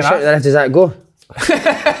 legs Does he hanging not shout out. that? Does that go?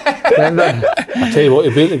 Remember? I tell you what,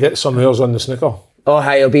 he'll be able to get some hours on the snooker. Oh,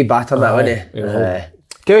 hi, he'll be battering that, won't he? you know.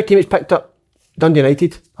 Get a team that's picked up Dundee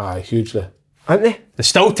United, Aye, hugely. aren't they? There's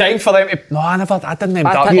still time for them to... No, I didn't name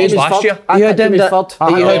I dark picked horse them last as year. third. I You picked had them them as that- third.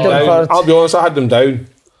 you had them third. I'll be honest, I had them down.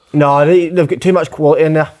 No, they've got too much quality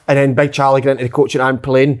in there, and then Big Charlie getting into the coaching and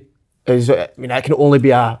playing is, I mean, that can only be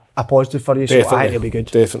a positive for you. So I think it'll be good.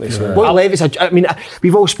 Definitely. So. What Levitt's, I mean,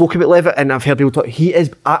 we've all spoken about Levitt, and I've heard people talk. He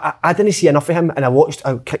is. I didn't see enough of him, and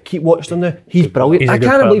I keep watching him now. He's brilliant. He's a I good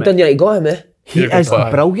can't player, believe mate. Dundee United got him, eh? He He's a good is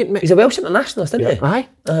player. brilliant, mate. He's a Welsh internationalist, isn't he?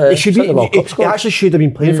 Aye. He should be. Son of a World Cup He scorer. actually should have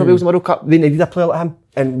been playing for Wales in the World Cup. They needed a player like him,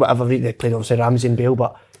 and whatever they played, obviously Ramsey and Bale,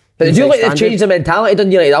 but. But he's did you like they've outstanding. changed the mentality,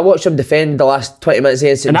 Dundee United? I watched them defend the last 20 minutes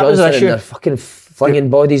against St And that was the Johnstone issue. and they're fucking flinging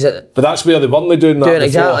bodies at... But that's where they weren't doing that Doing before.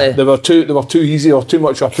 exactly. They were too easy or too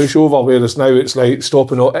much of a pushover, whereas now it's like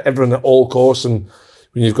stopping everything at all costs. And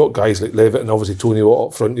when you've got guys like Levitt and obviously Tony Watt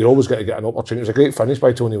up front, you're always going to get an opportunity. It was a great finish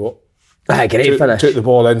by Tony Watt. Ah, great finish. Took the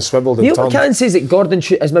ball in, swiveled and Neil turned. McCann says that Gordon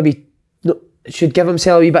should give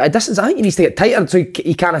himself a wee bit of distance. I think he needs to get tighter so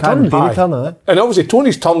he can't turn. Baby turner, eh? And obviously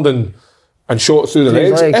Tony's turned and shot through the Through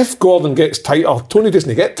his legs. legs. If Gordon gets tighter, Tony doesn't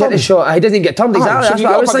get Get turned. the shot. He doesn't get turned, exactly. So That's you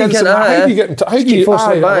what I get was up against thinking. him, how do you get him? How do keep you?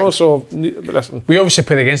 forcing him back. Also, listen. We obviously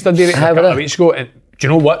played against Dundee United a Aye, couple were of they? weeks ago, and do you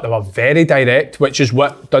know what? They were very direct, which is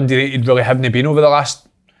what Dundee United really haven't been over the last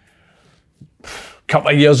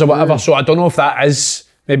couple of years or whatever. So I don't know if that is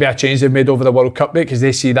maybe a change they've made over the World Cup bit, because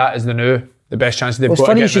they see that as the best chance they've Well, it's got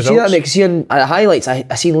funny to you get should see that, results. mate, because seeing at highlights, I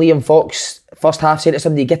seen Liam Fox first half saying to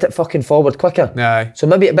somebody, get it fucking forward quicker. Aye. So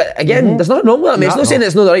maybe, but again, there's nothing wrong with that, mate. It's not saying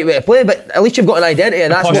it's not the right way to play, but at least you've got an identity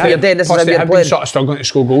and that's Plus what you're doing. This is plus how they you're have been playing. sort of struggling to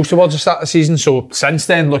score goals towards the start of the season. So since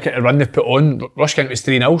then, look at the run they've put on. Rush Kent was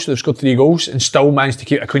 3-0, so they've scored 3 goals and still managed to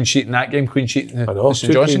keep a clean sheet in that game, clean sheet in the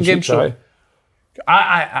St Johnstone game. So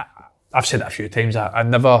I've said it a few times.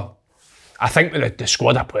 I think with the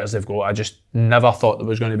squad of players they've got, I just never thought there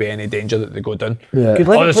was going to be any danger that they go down. Yeah. Could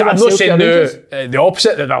Levitt Honestly, play I'm with not Celtic saying or Rangers? the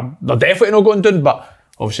opposite, that they're definitely not going down, but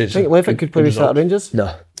obviously it's I think Levitt could play with Celtic Rangers.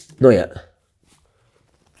 No, not yet.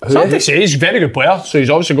 It's hard to say. He's a very good player, so he's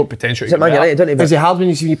obviously got potential. Is it Man United, don't he? Is it hard when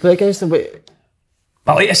you see me play against them? But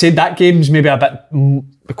But like I said, that game's maybe a bit,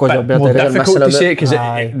 Because bit they're more direct. difficult to Missing say a because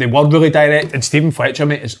bit. they were really direct. And Stephen Fletcher,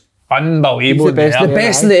 mate, is unbelievable. He's the best. in The the air.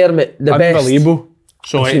 best in the air, mate. The best. Unbelievable.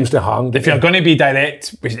 So Seems to hang. if you're going to be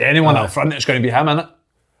direct with anyone up front, it's going to be him, innit?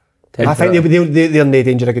 I think they're no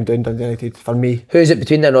danger of going down Dundee United for me. Who's it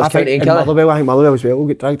between the Ross I think County and in Kelly? Motherwell, I think Motherwell as well will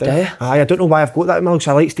get dragged down. Do you? Aye, I don't know why I've got that in my because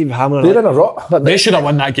I like Steve Hammer. They're in a rut. They should have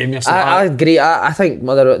won that game yesterday. I agree. I think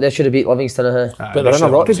they should have beat Livingston. But they're in a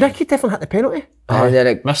rut. Because Ricky definitely hit the penalty. And then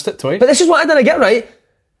it- Missed it twice. But this is what I didn't get right.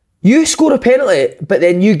 You score a penalty, but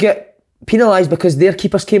then you get penalised because their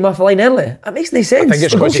keepers came off the line early. That makes no sense. I think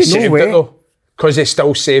it's The goal because they should- saved way. it though. Because they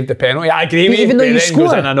still saved the penalty. I agree with you. even though you Bellerin goes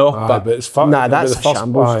score. in, I know. But it's fun. Nah, that's a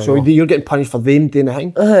shambles. So you're getting punished for them doing the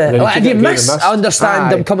thing. Like, if you miss, missed. I understand Aye.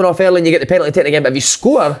 them coming off early and you get the penalty taken again, but if you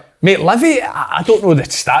score, Mate, Livy, I don't know the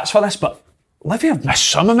stats for this, but Livy have missed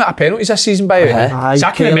some amount of penalties this season, by the way. Aye, So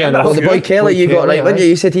I can Kelly, remember I know. a well, the few. boy Kelly you got Kelly, right, didn't aye. you?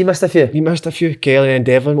 You said he missed a few. He missed a few. Kelly and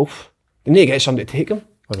Devlin. Oof. They need to get somebody to take him.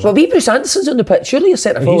 Well, wee Bruce Anderson's on the pitch. Surely you're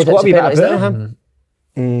centre forward. He's got to be hits the better penalties than there. him.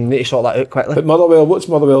 Need to sort that out quickly. But Motherwell, what's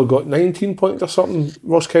Motherwell got? 19 points or something.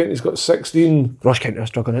 Ross County's got 16. Ross County are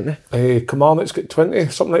struggling, aren't they? Kilmarnock's got 20,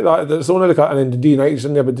 something like that. It's only like that, and then Dundee United's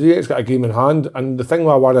in there, but Dundee United's got a game in hand. And the thing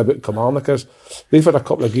I worry about Kilmarnock is they've had a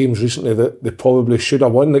couple of games recently that they probably should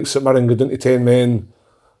have won. Like St Mirren got into 10 men.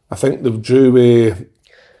 I think they drew with.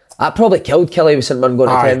 That probably killed Kelly with St Mirren going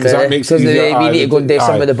to Aye, 10 'cause that minutes. makes it Because easier. we Aye, need to go and do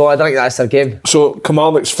something aye. with the ball. I don't think that's their game. So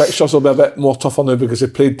Kilmarnock's fixtures will be a bit more tougher now because they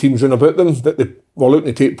played teams round about them that they were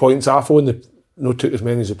looking to take points off on. They not took as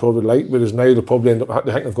many as they probably like, whereas now they'll probably end up. I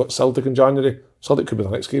think they've got Celtic in January. Celtic could be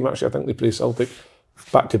the next game actually. I think they play Celtic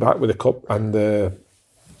back to back with the Cup and the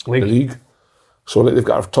league. So like they've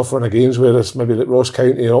got a tough run of games, whereas maybe like Ross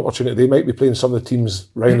County an opportunity they might be playing some of the teams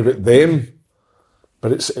round about them.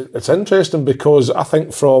 But it's interesting because I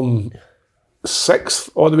think from 6th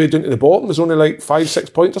all the way down to the bottom there's only like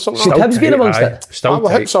 5-6 points or something. Should like that. Hibs been amongst Aye. it? Still Well,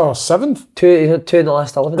 tight. Hibs are 7th. Two in the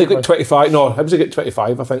last 11. They got 25. No, Hibs have got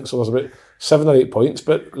 25, I think. So there's about 7 or 8 points.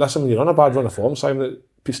 But listen, when you're on a bad run of form, Simon,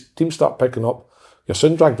 teams start picking up. You're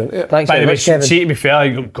soon dragged into it. Thanks By the very way, much, Kevin. see, to be fair,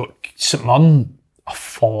 you've got St Mirren are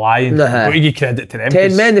flying. Nah. Got to give credit to them.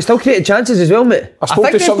 10 men, they still created chances as well, mate. I spoke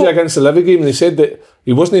think to they've somebody got- against the Livy game and they said that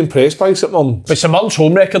he wasn't impressed by St Mirren. But St Mirren's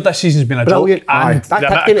home record this season's been a Brilliant. joke. Aye. And That the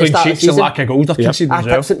tipped amount in of at the clean start of the sheets and season. lack of goals they've conceded I as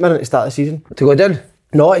well. tipped St Mirren at the start of the season. To go down.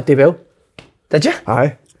 No, it did well. Did you?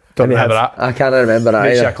 Aye. Don't remember that. I can't remember that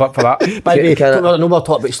Makes you a either. clip for that. By the way, Can I- no more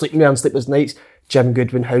talk about sleeping and sleepless nights. Jim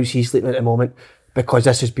Goodwin, how's he sleeping at the moment? Because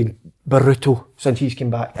this has been brutal since he's come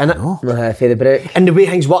back. Innit? For the break. And the way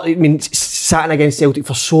things work, I mean, sat against Celtic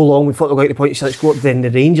for so long, we thought they were going to the point, let's go up then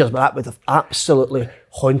the Rangers, but that would have absolutely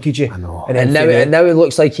haunted you. I know. And now it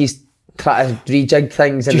looks like he's trying to rejig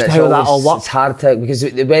things and Just it's how that always- all works. It's hard to, because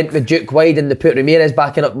they went with Duke wide and they put Ramirez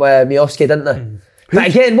backing up with Miovski, didn't they? But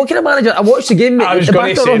again, what kind of manager? I watched the game, mate. I was the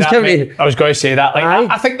going to back say door that, County. mate. I was going to say that. Like, Aye.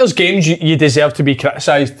 I think there's games you deserve to be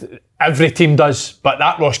criticised. Every team does, but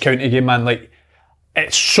that Ross County game, man, like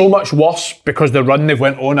it's so much worse because the run they've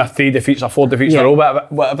went on are 3 defeats or 4 defeats in a row,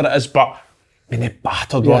 whatever it is. But I mean, they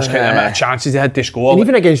battered Ross County. The amount of chances they had to score. And Like,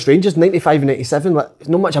 even against Rangers, 95 and 87, like, there's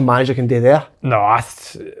not much a manager can do there. no,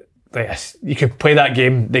 you could play that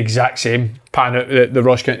game the exact same, pan out the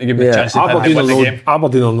Ross County game, the Yeah. chance they had to win the game.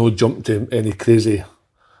 Aberdeen will no jump to any crazy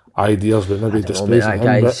ideas, but maybe Oh, mate, dispraising that him.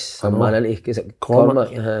 guy's but some I know. man, isn't he? Is it Cormac.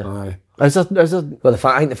 Cormac? Aye. Is there Well,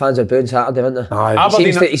 I think the fans are booing Saturday, aren't they?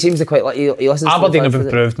 Aye. He seems to quite like, he listens Aberdeen to have the fans, doesn't he?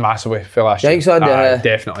 improved massively for last You year. think so, Andy?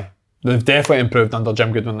 Definitely. They've definitely improved under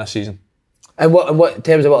Jim Goodwin this season. And what in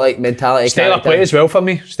terms of what like mentality? Style of character? play as well for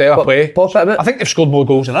me. Style of Pop- play. pop it a bit. I think they've scored more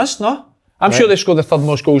goals than us, no? I'm sure they scored the third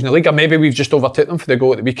most goals in the league, or maybe we've just overtook them for the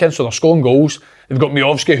goal at the weekend, so they're scoring goals. They've got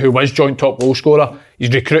Miovski, who was joint top goal scorer. He's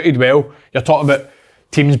recruited well. You're talking about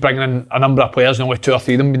teams bringing in a number of players and only 2 or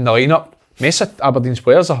 3 of them in the lineup. Most of Aberdeen's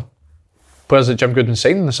players are players that Jim Goodwin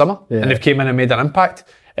signed in the summer, and they've came in and made an impact.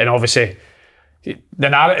 And obviously, the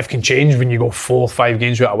narrative can change when you go 4 or 5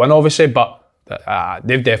 games without a win, obviously, but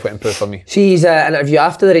they've definitely improved for me. See his interview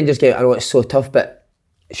after the Rangers game. I know it's so tough, but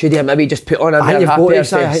should he maybe just put on a I think bit you've got happier to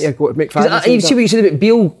say, I think you've got to make Because fans. you see what you said about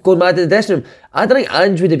Beale going mad in the dressing room. I don't think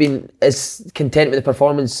Ange would have been as content with the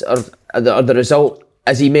performance or the result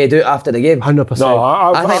as he made out after the game. 100%. No,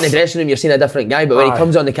 I think in the dressing room you're seeing a different guy, but when he Aye.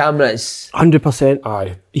 comes on the camera, it's 100%.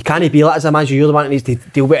 Aye. You can't be like as a manager, you're the one that needs to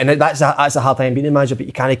deal with it, and that's a hard time being a manager, but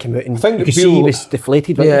you can't come out and think you can see Beale- he was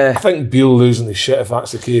deflated, wasn't yeah. I think Beale losing his shit, if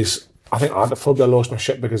that's the case, I think I'd have probably lost my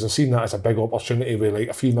shit because I've seen that as a big opportunity with like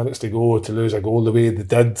a few minutes to go to lose a goal the way they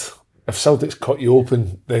did. If Celtic's cut you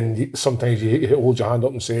open, then sometimes you hold your hand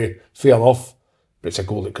up and say, fair enough, but it's a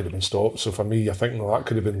goal that could have been stopped. So for me, I think that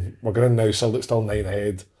could have been, we're going in now, Celtic's still 9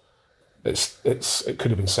 ahead. it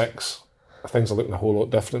could have been 6. Things are looking a whole lot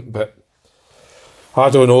different, but I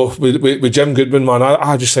don't know. With Jim Goodwin, man,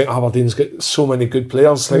 I just think Aberdeen's got so many good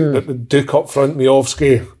players. Like the Duke up front,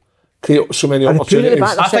 Miovski, create so many opportunities.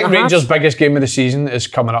 I think Rangers' biggest game of the season is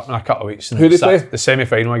coming up in a couple of weeks. Who do they play? The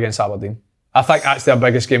semi-final against Aberdeen. I think that's their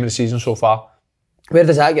biggest game of the season so far. Where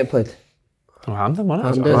does that get played? Hampden, won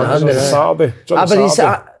it? Saturday.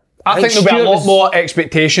 I think there'll be a lot more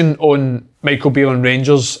expectation on Michael Beale and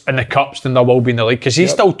Rangers in the Cups than there will be in the league, because he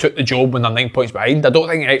still took the job when they're 9 points behind. I don't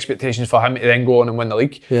think expectations for him to then go on and win the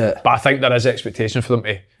league. Yeah. But I think there is expectation for them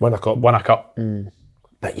to win a cup.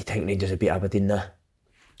 But you think Rangers would beat Aberdeen now?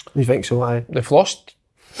 You think so, aye? They've lost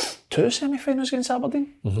 2 semi-finals against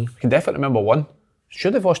Aberdeen. I can definitely remember one.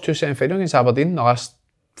 Sure, they've lost 2 semi-finals against Aberdeen in the last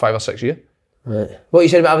 5 or 6 years. Right. What you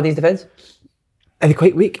said about Aberdeen's defence? Are they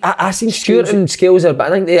quite weak? I seen Stewart and Scales are,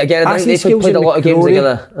 but I think they played a lot of games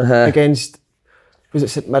together. Against, was it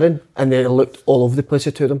St Mirren? And they looked all over the place,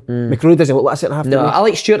 the two of them. McCrory doesn't look like a centre half. No, I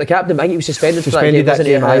like Stewart the captain, but I think he was suspended for that game, wasn't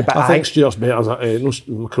he? I think Stewart's better as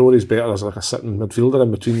McCrory's better as like a sitting midfielder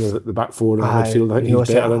in between the back four and the midfield. I think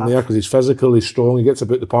he's better in there because he's physical, he's strong, he gets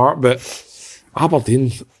about the park. But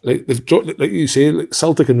Aberdeen, like you say, like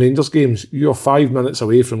Celtic and Rangers games, you're 5 minutes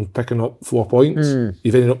away from picking up 4 points.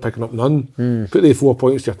 You've ended up picking up none. Put the 4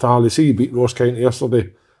 points to your tally. See, you beat Ross County yesterday.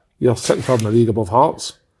 You're sitting third in the league above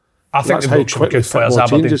Hearts. I think they've got some good players,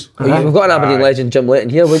 Aberdeen. We've got an Aberdeen legend, Jim Leighton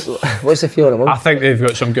here. What's the feeling of him? I think they've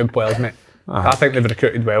got some good players, mate. I think they've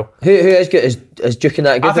recruited well. Who is good? Is Duke in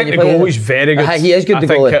that good? I think the goalie's very good. He is good, the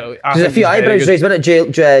goalie. There's a few eyebrows raised, wasn't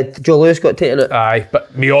it? Joe Lewis got taken it. Aye,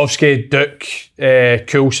 but Miovski, Duke,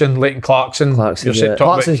 Coulson, Leighton Clarkson.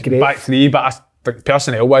 Clarkson's great. Back three, but I think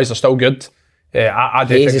personnel-wise they're still good. I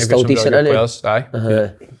do think they've got some decent, really good players. Aye.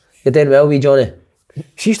 You're doing well with Johnny.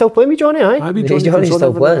 She's still playing with Johnny, aye? Johnny's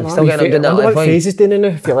still playing. He's still getting up doing that live. What phase is doing now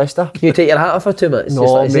if you're Leicester? Can you take your hat off for 2 minutes?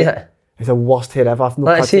 No, mate. It's the worst hair ever. I've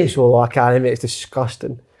not cut it so long. I can't, mate. It's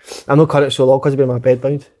disgusting. I'm not cutting it so long because I've been in my bed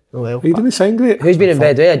bound. Oh well. Are you doing the sign great? Who's been in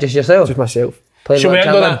bed with you? Just yourself? Just myself.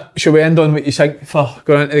 Should we end on what you think for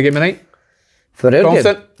going into the game tonight? For our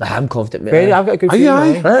confident? Game? I'm confident, mate. Very, I've got a good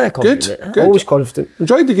feeling. Confident, good. Always confident.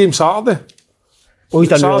 Enjoyed the game Saturday. Always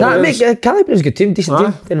done well. Calibra's a good team, decent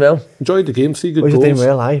team, doing well. Enjoyed the game, 3 good goals. Always doing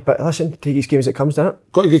well, aye. But listen, take each game as it comes, don't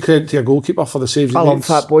it? Got to give credit to your goalkeeper for the saves he I love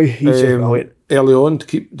that boy. He's early on to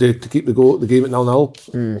keep the game at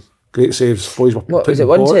 0-0. Great saves, boys. What was it?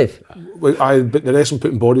 One save? But the rest of them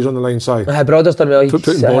putting bodies on the line side. Broder's done well.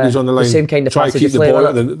 Putting bodies on the line. The same kind of try to keep the ball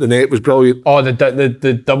at the net was brilliant. Oh,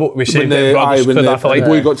 the double we saved. When the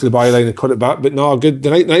boy got to the byline and cut it back. But no, good.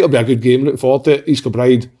 The night will be a good game. Looking forward to it. East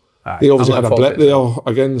Kilbride. They obviously had a blip there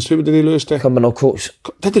against. Who did they lose to? Cumbernauld Colts.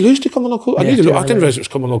 Did they lose to Cumbernauld Colts? I didn't realise it was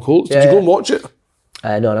Cumbernauld Colts. Did you go and watch it?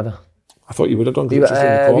 No, never. I thought you would have done. I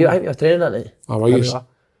think you were training that night. Oh, were you?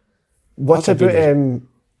 What's about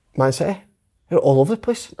Man City? They're all over the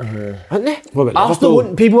place, aren't they? What about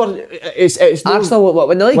Arsenal? People are. It's no, Arsenal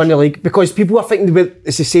win the league. Win the league because people are thinking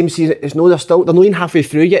it's the same season. It's no, they're not even halfway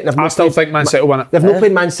through yet. I still think Man City will win it. They've not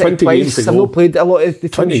played Man City twice. They've not played a lot of the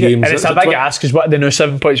 20 games. And it's a big ask because what they know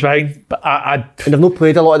 7 points behind. But and they've not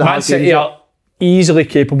played a lot of the Man City are easily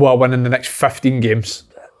capable of winning the next 15 games.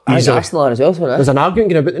 Easily. Arsenal are as well. There's an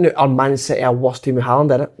argument going about our Man City are worst team with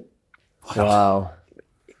Haaland in it. Wow.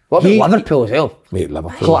 What about Liverpool as well? Mate,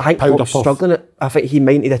 Liverpool. I think Klopp's struggling it. I think he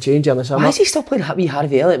might need a change in the summer. Why is he still playing wee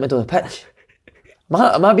Harvey Elliott middle of the pitch?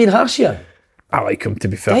 Am I being harsh here? I like him, to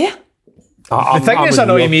be fair. Do you? The thing that's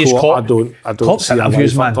annoying me is Klopp. I don't Klopp's see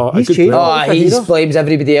interviews, man. He's changed. He blames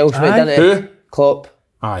everybody else, doesn't he? Who? Klopp.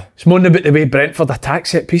 Aye. He's moaning about the way Brentford attack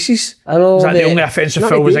set pieces. I know, Is that mate. the only offensive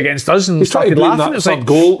foul was against us? And He's trying to started blame laughing. that It's third like,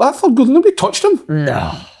 goal. That third goal, nobody touched him.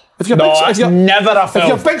 No. If you're no, it's never a If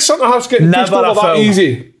your foul. big centre half's getting pushed Never a over that foul.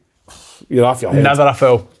 easy, you're off your head. Never a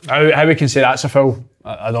foul. How we can say that's a foul?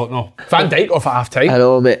 I don't know. Van Dijk off at half time. I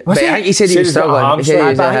know, mate. But I think he said he was struggling. He said he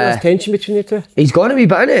was, I think there's tension between the two. he's gone a wee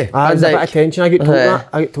bit, isn't he? There's a bit of tension. I get told that.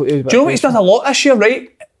 I get told Do you know what he's done a lot this year,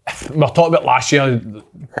 right? We're talking about last year.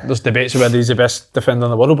 There's debates about whether he's the best defender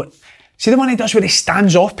in the world, but see the one he does where he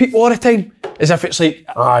stands off people all the time, as if it's like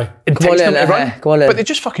enticing them to run. But they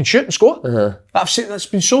just fucking shoot and score. I've seen there's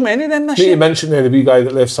been so many of them this year. You mentioned the wee guy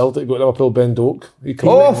that left Celtic, got Liverpool, Ben Doak. You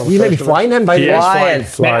might be flying him by the way.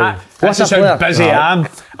 This is how busy I am.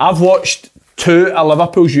 I've watched 2 of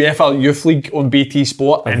Liverpool's UEFA Youth League on BT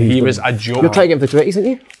Sport, and he was a joke. You're trying to get him to 20s, aren't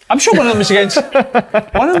you? I'm sure one of them was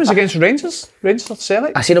against Rangers or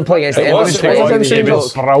Celtic. I seen him play against It was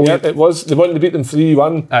brilliant. It was. They wanted to beat them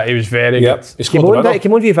 3-1. He was very Yep. good. He scored the winner. He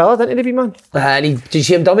came on for Villa, didn't he, the big man? And did you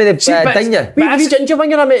see him dummy the didn't you? Wee ginger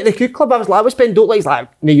winger I met at the Cook Club, I was like, I was spending don't like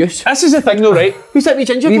no use. This is the thing though, right? Who's that wee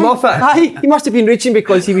ginger Wee boy? Moffat. Aye, he must have been reaching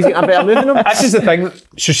because he was getting a better move than him. This is the thing.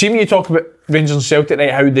 So see when you talk about Rangers and Celtic,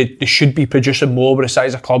 right, how they should be producing more with the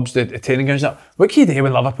size of clubs, the training grounds. What can you do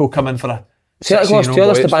when Liverpool come in for a Celtic lost 2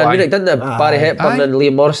 others to Bayern Munich, didn't they? Barry Hepburn and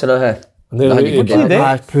Liam Morrison. And they're What can you do?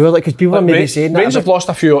 That's poor, like, because people are maybe saying that. Rangers have lost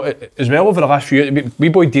a few as well over the last few years. Wee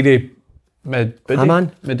boy Didi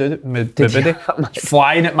Medudi,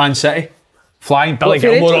 flying at Man City. Flying. Billy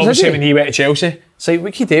Gilmore obviously when he went to Chelsea. It's like,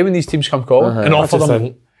 what can you do when these teams come calling and offer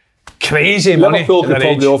them crazy money? Liverpool could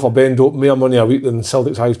probably offer Ben Dope more money a week than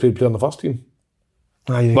Celtic's highest paid player in the first team.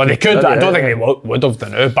 Well, they could. I don't think they would have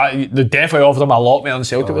done it, but they definitely offered them a lot more than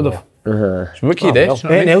Celtic would have. So what can you do?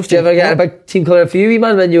 Anything else? Did you ever get a big team colour for you, wee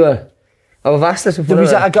man, when you were... I've asked this before. There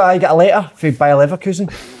was I got a letter from Bayer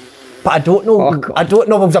Leverkusen, but I don't know. It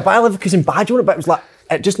was a Bayer Leverkusen badge on it, but it was like,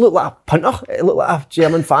 it just looked like a punter. It looked like a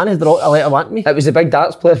German fan who wrote a letter wanting me. It was the big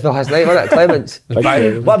darts player for last night, wasn't it? Clements.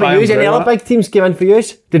 What about you? Any other big teams came in for you?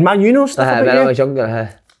 Did Man U know stuff about when you? I was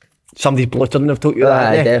younger, Somebody's bluttered and have told you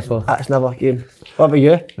that. Yeah, definitely. That's never game. What about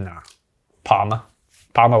you? Nah. Parma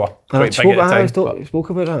were quite big at the time. Spoke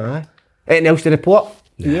about that, aye. Anything else to report?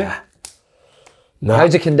 Yeah. Nah.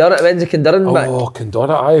 How's the Kildare? When's the Kildare back? Oh,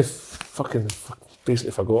 Kildare, I fucking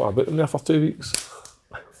basically forgot about them there for 2 weeks.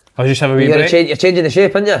 I'll just have a wee break. You're changing the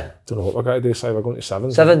shape, aren't you? Don't know what we're going to do, Si. We're going to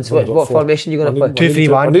sevens. Sevens? What formation are you going to play?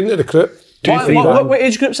 2-3-1. I need to recruit. What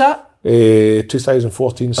age group's that?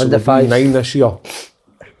 2014, so Under we'll five. be 9 this year.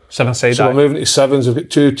 7-side. So we're moving to sevens. We've got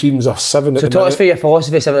 2 teams of 7 at So the talk us minute. through your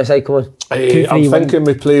philosophy, 7-a-side, come on. I'm thinking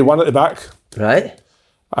we play 1 at the back. Right.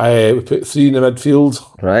 We put 3 in the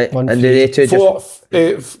midfield. Right. And do they two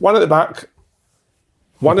just... 1 at the back.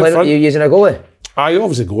 1 in Playing, front. you using a goalie? Aye,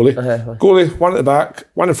 obviously goalie. Uh-huh. Goalie, 1 at the back,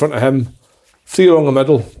 1 in front of him, 3 along the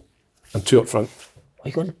middle, and 2 up front. Are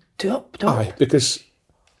you going 2 up? 2 up? Aye, because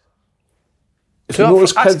if So you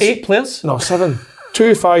notice that's kids... 8 players? No, 7.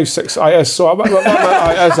 2, 5, 6. Aye, yes. So you're right.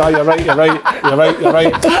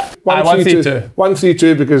 1-3-2.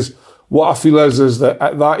 1-3-2, because what I feel is that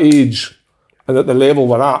at that age and at the level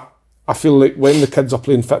we're at, I feel like when the kids are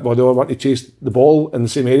playing football, they all want to chase the ball in the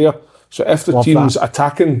same area. So if the team's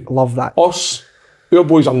attacking us, our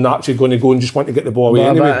boys are naturally going to go and just want to get the ball away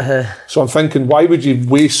anyway. So I'm thinking, why would you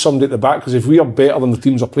waste somebody at the back? Because if we are better than the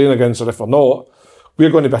teams are playing against, or if we're not, we're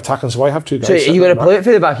going to be attacking. So why have 2 guys? So are you going to play it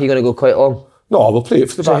for the back, or are you going to go quite long? No, we'll play it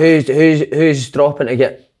for the So back. who's dropping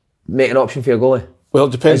to make an option for your goalie? Well,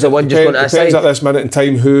 it depends. Is the one just going to Depends side? at this minute in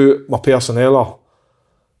time who my personnel are.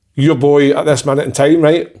 Your boy at this minute in time,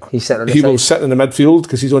 right? He's sitting on the He side. will sit in the midfield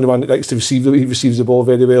because he's the only one that likes to receive. He receives the ball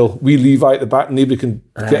very well. We Levi at the back, nobody can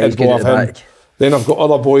get he's his ball good off at the him. back. Then I've got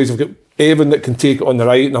other boys. I've got Evan that can take it on the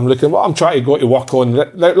right, and I'm looking what I'm trying to go to work on.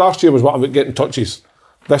 Last year was what about getting touches.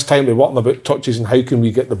 This time we're working about touches and how can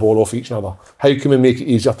we get the ball off each other? How can we make it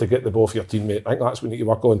easier to get the ball for your teammate? I think that's what we need to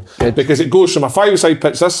work on. Because it goes from a 5-a-side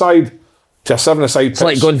pitch this side to a 7-a-side pitch. It's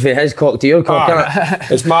like going from his cock to your cock, isn't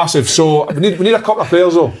it? It's massive. So we need a couple of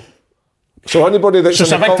players though. So anybody that's So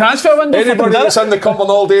it's a big transfer window for anybody Kildare? that's in the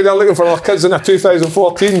Cumberland all day, they're looking for our kids in a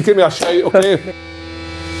 2014. Give me a shout, okay?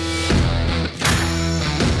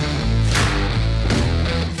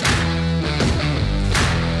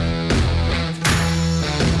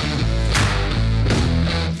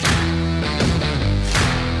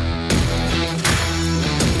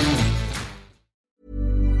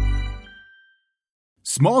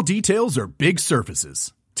 Small details are big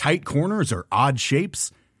surfaces. Tight corners are odd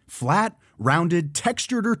shapes. Flat, rounded,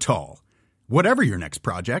 textured, or tall. Whatever your next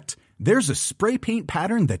project, there's a spray paint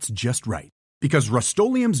pattern that's just right. Because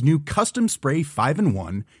Rust-Oleum's new Custom Spray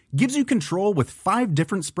 5-in-1 gives you control with 5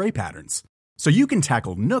 different spray patterns. So you can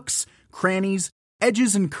tackle nooks, crannies,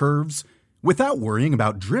 edges, and curves without worrying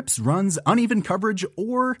about drips, runs, uneven coverage,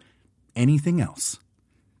 or anything else.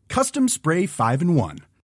 Custom Spray 5-in-1.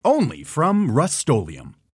 Only from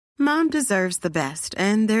Rust-Oleum. Mom deserves the best,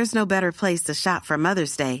 and there's no better place to shop for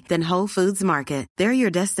Mother's Day than Whole Foods Market. They're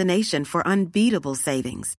your destination for unbeatable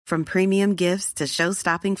savings, from premium gifts to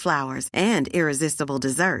show-stopping flowers and irresistible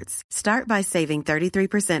desserts. Start by saving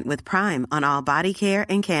 33% with Prime on all body care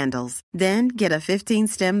and candles. Then get a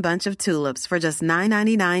 15-stem bunch of tulips for just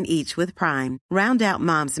 $9.99 each with Prime. Round out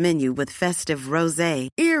Mom's menu with festive rosé,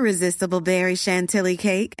 irresistible berry chantilly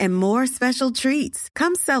cake, and more special treats.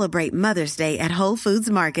 Come celebrate Mother's Day at Whole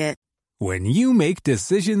Foods Market. When you make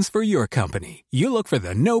decisions for your company, you look for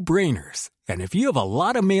the no-brainers. And if you have a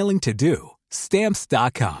lot of mailing to do,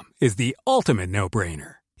 Stamps.com is the ultimate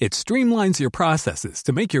no-brainer. It streamlines your processes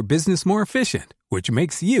to make your business more efficient, which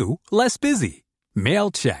makes you less busy.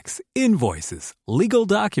 Mail checks, invoices, legal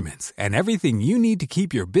documents, and everything you need to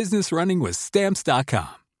keep your business running with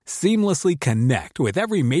Stamps.com. Seamlessly connect with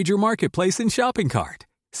every major marketplace and shopping cart.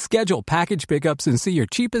 Schedule package pickups and see your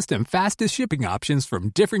cheapest and fastest shipping options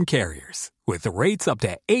from different carriers, with rates up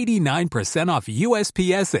to 89% off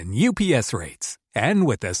USPS and UPS rates. And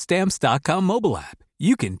with the Stamps.com mobile app,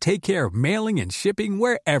 you can take care of mailing and shipping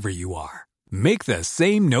wherever you are. Make the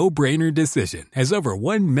same no-brainer decision as over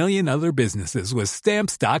 1 million other businesses with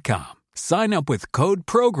Stamps.com. Sign up with code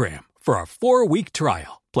PROGRAM for a 4-week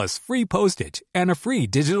trial, plus free postage and a free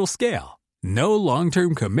digital scale. No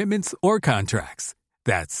long-term commitments or contracts.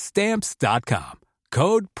 That's Stamps.com.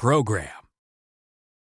 Code PROGRAM.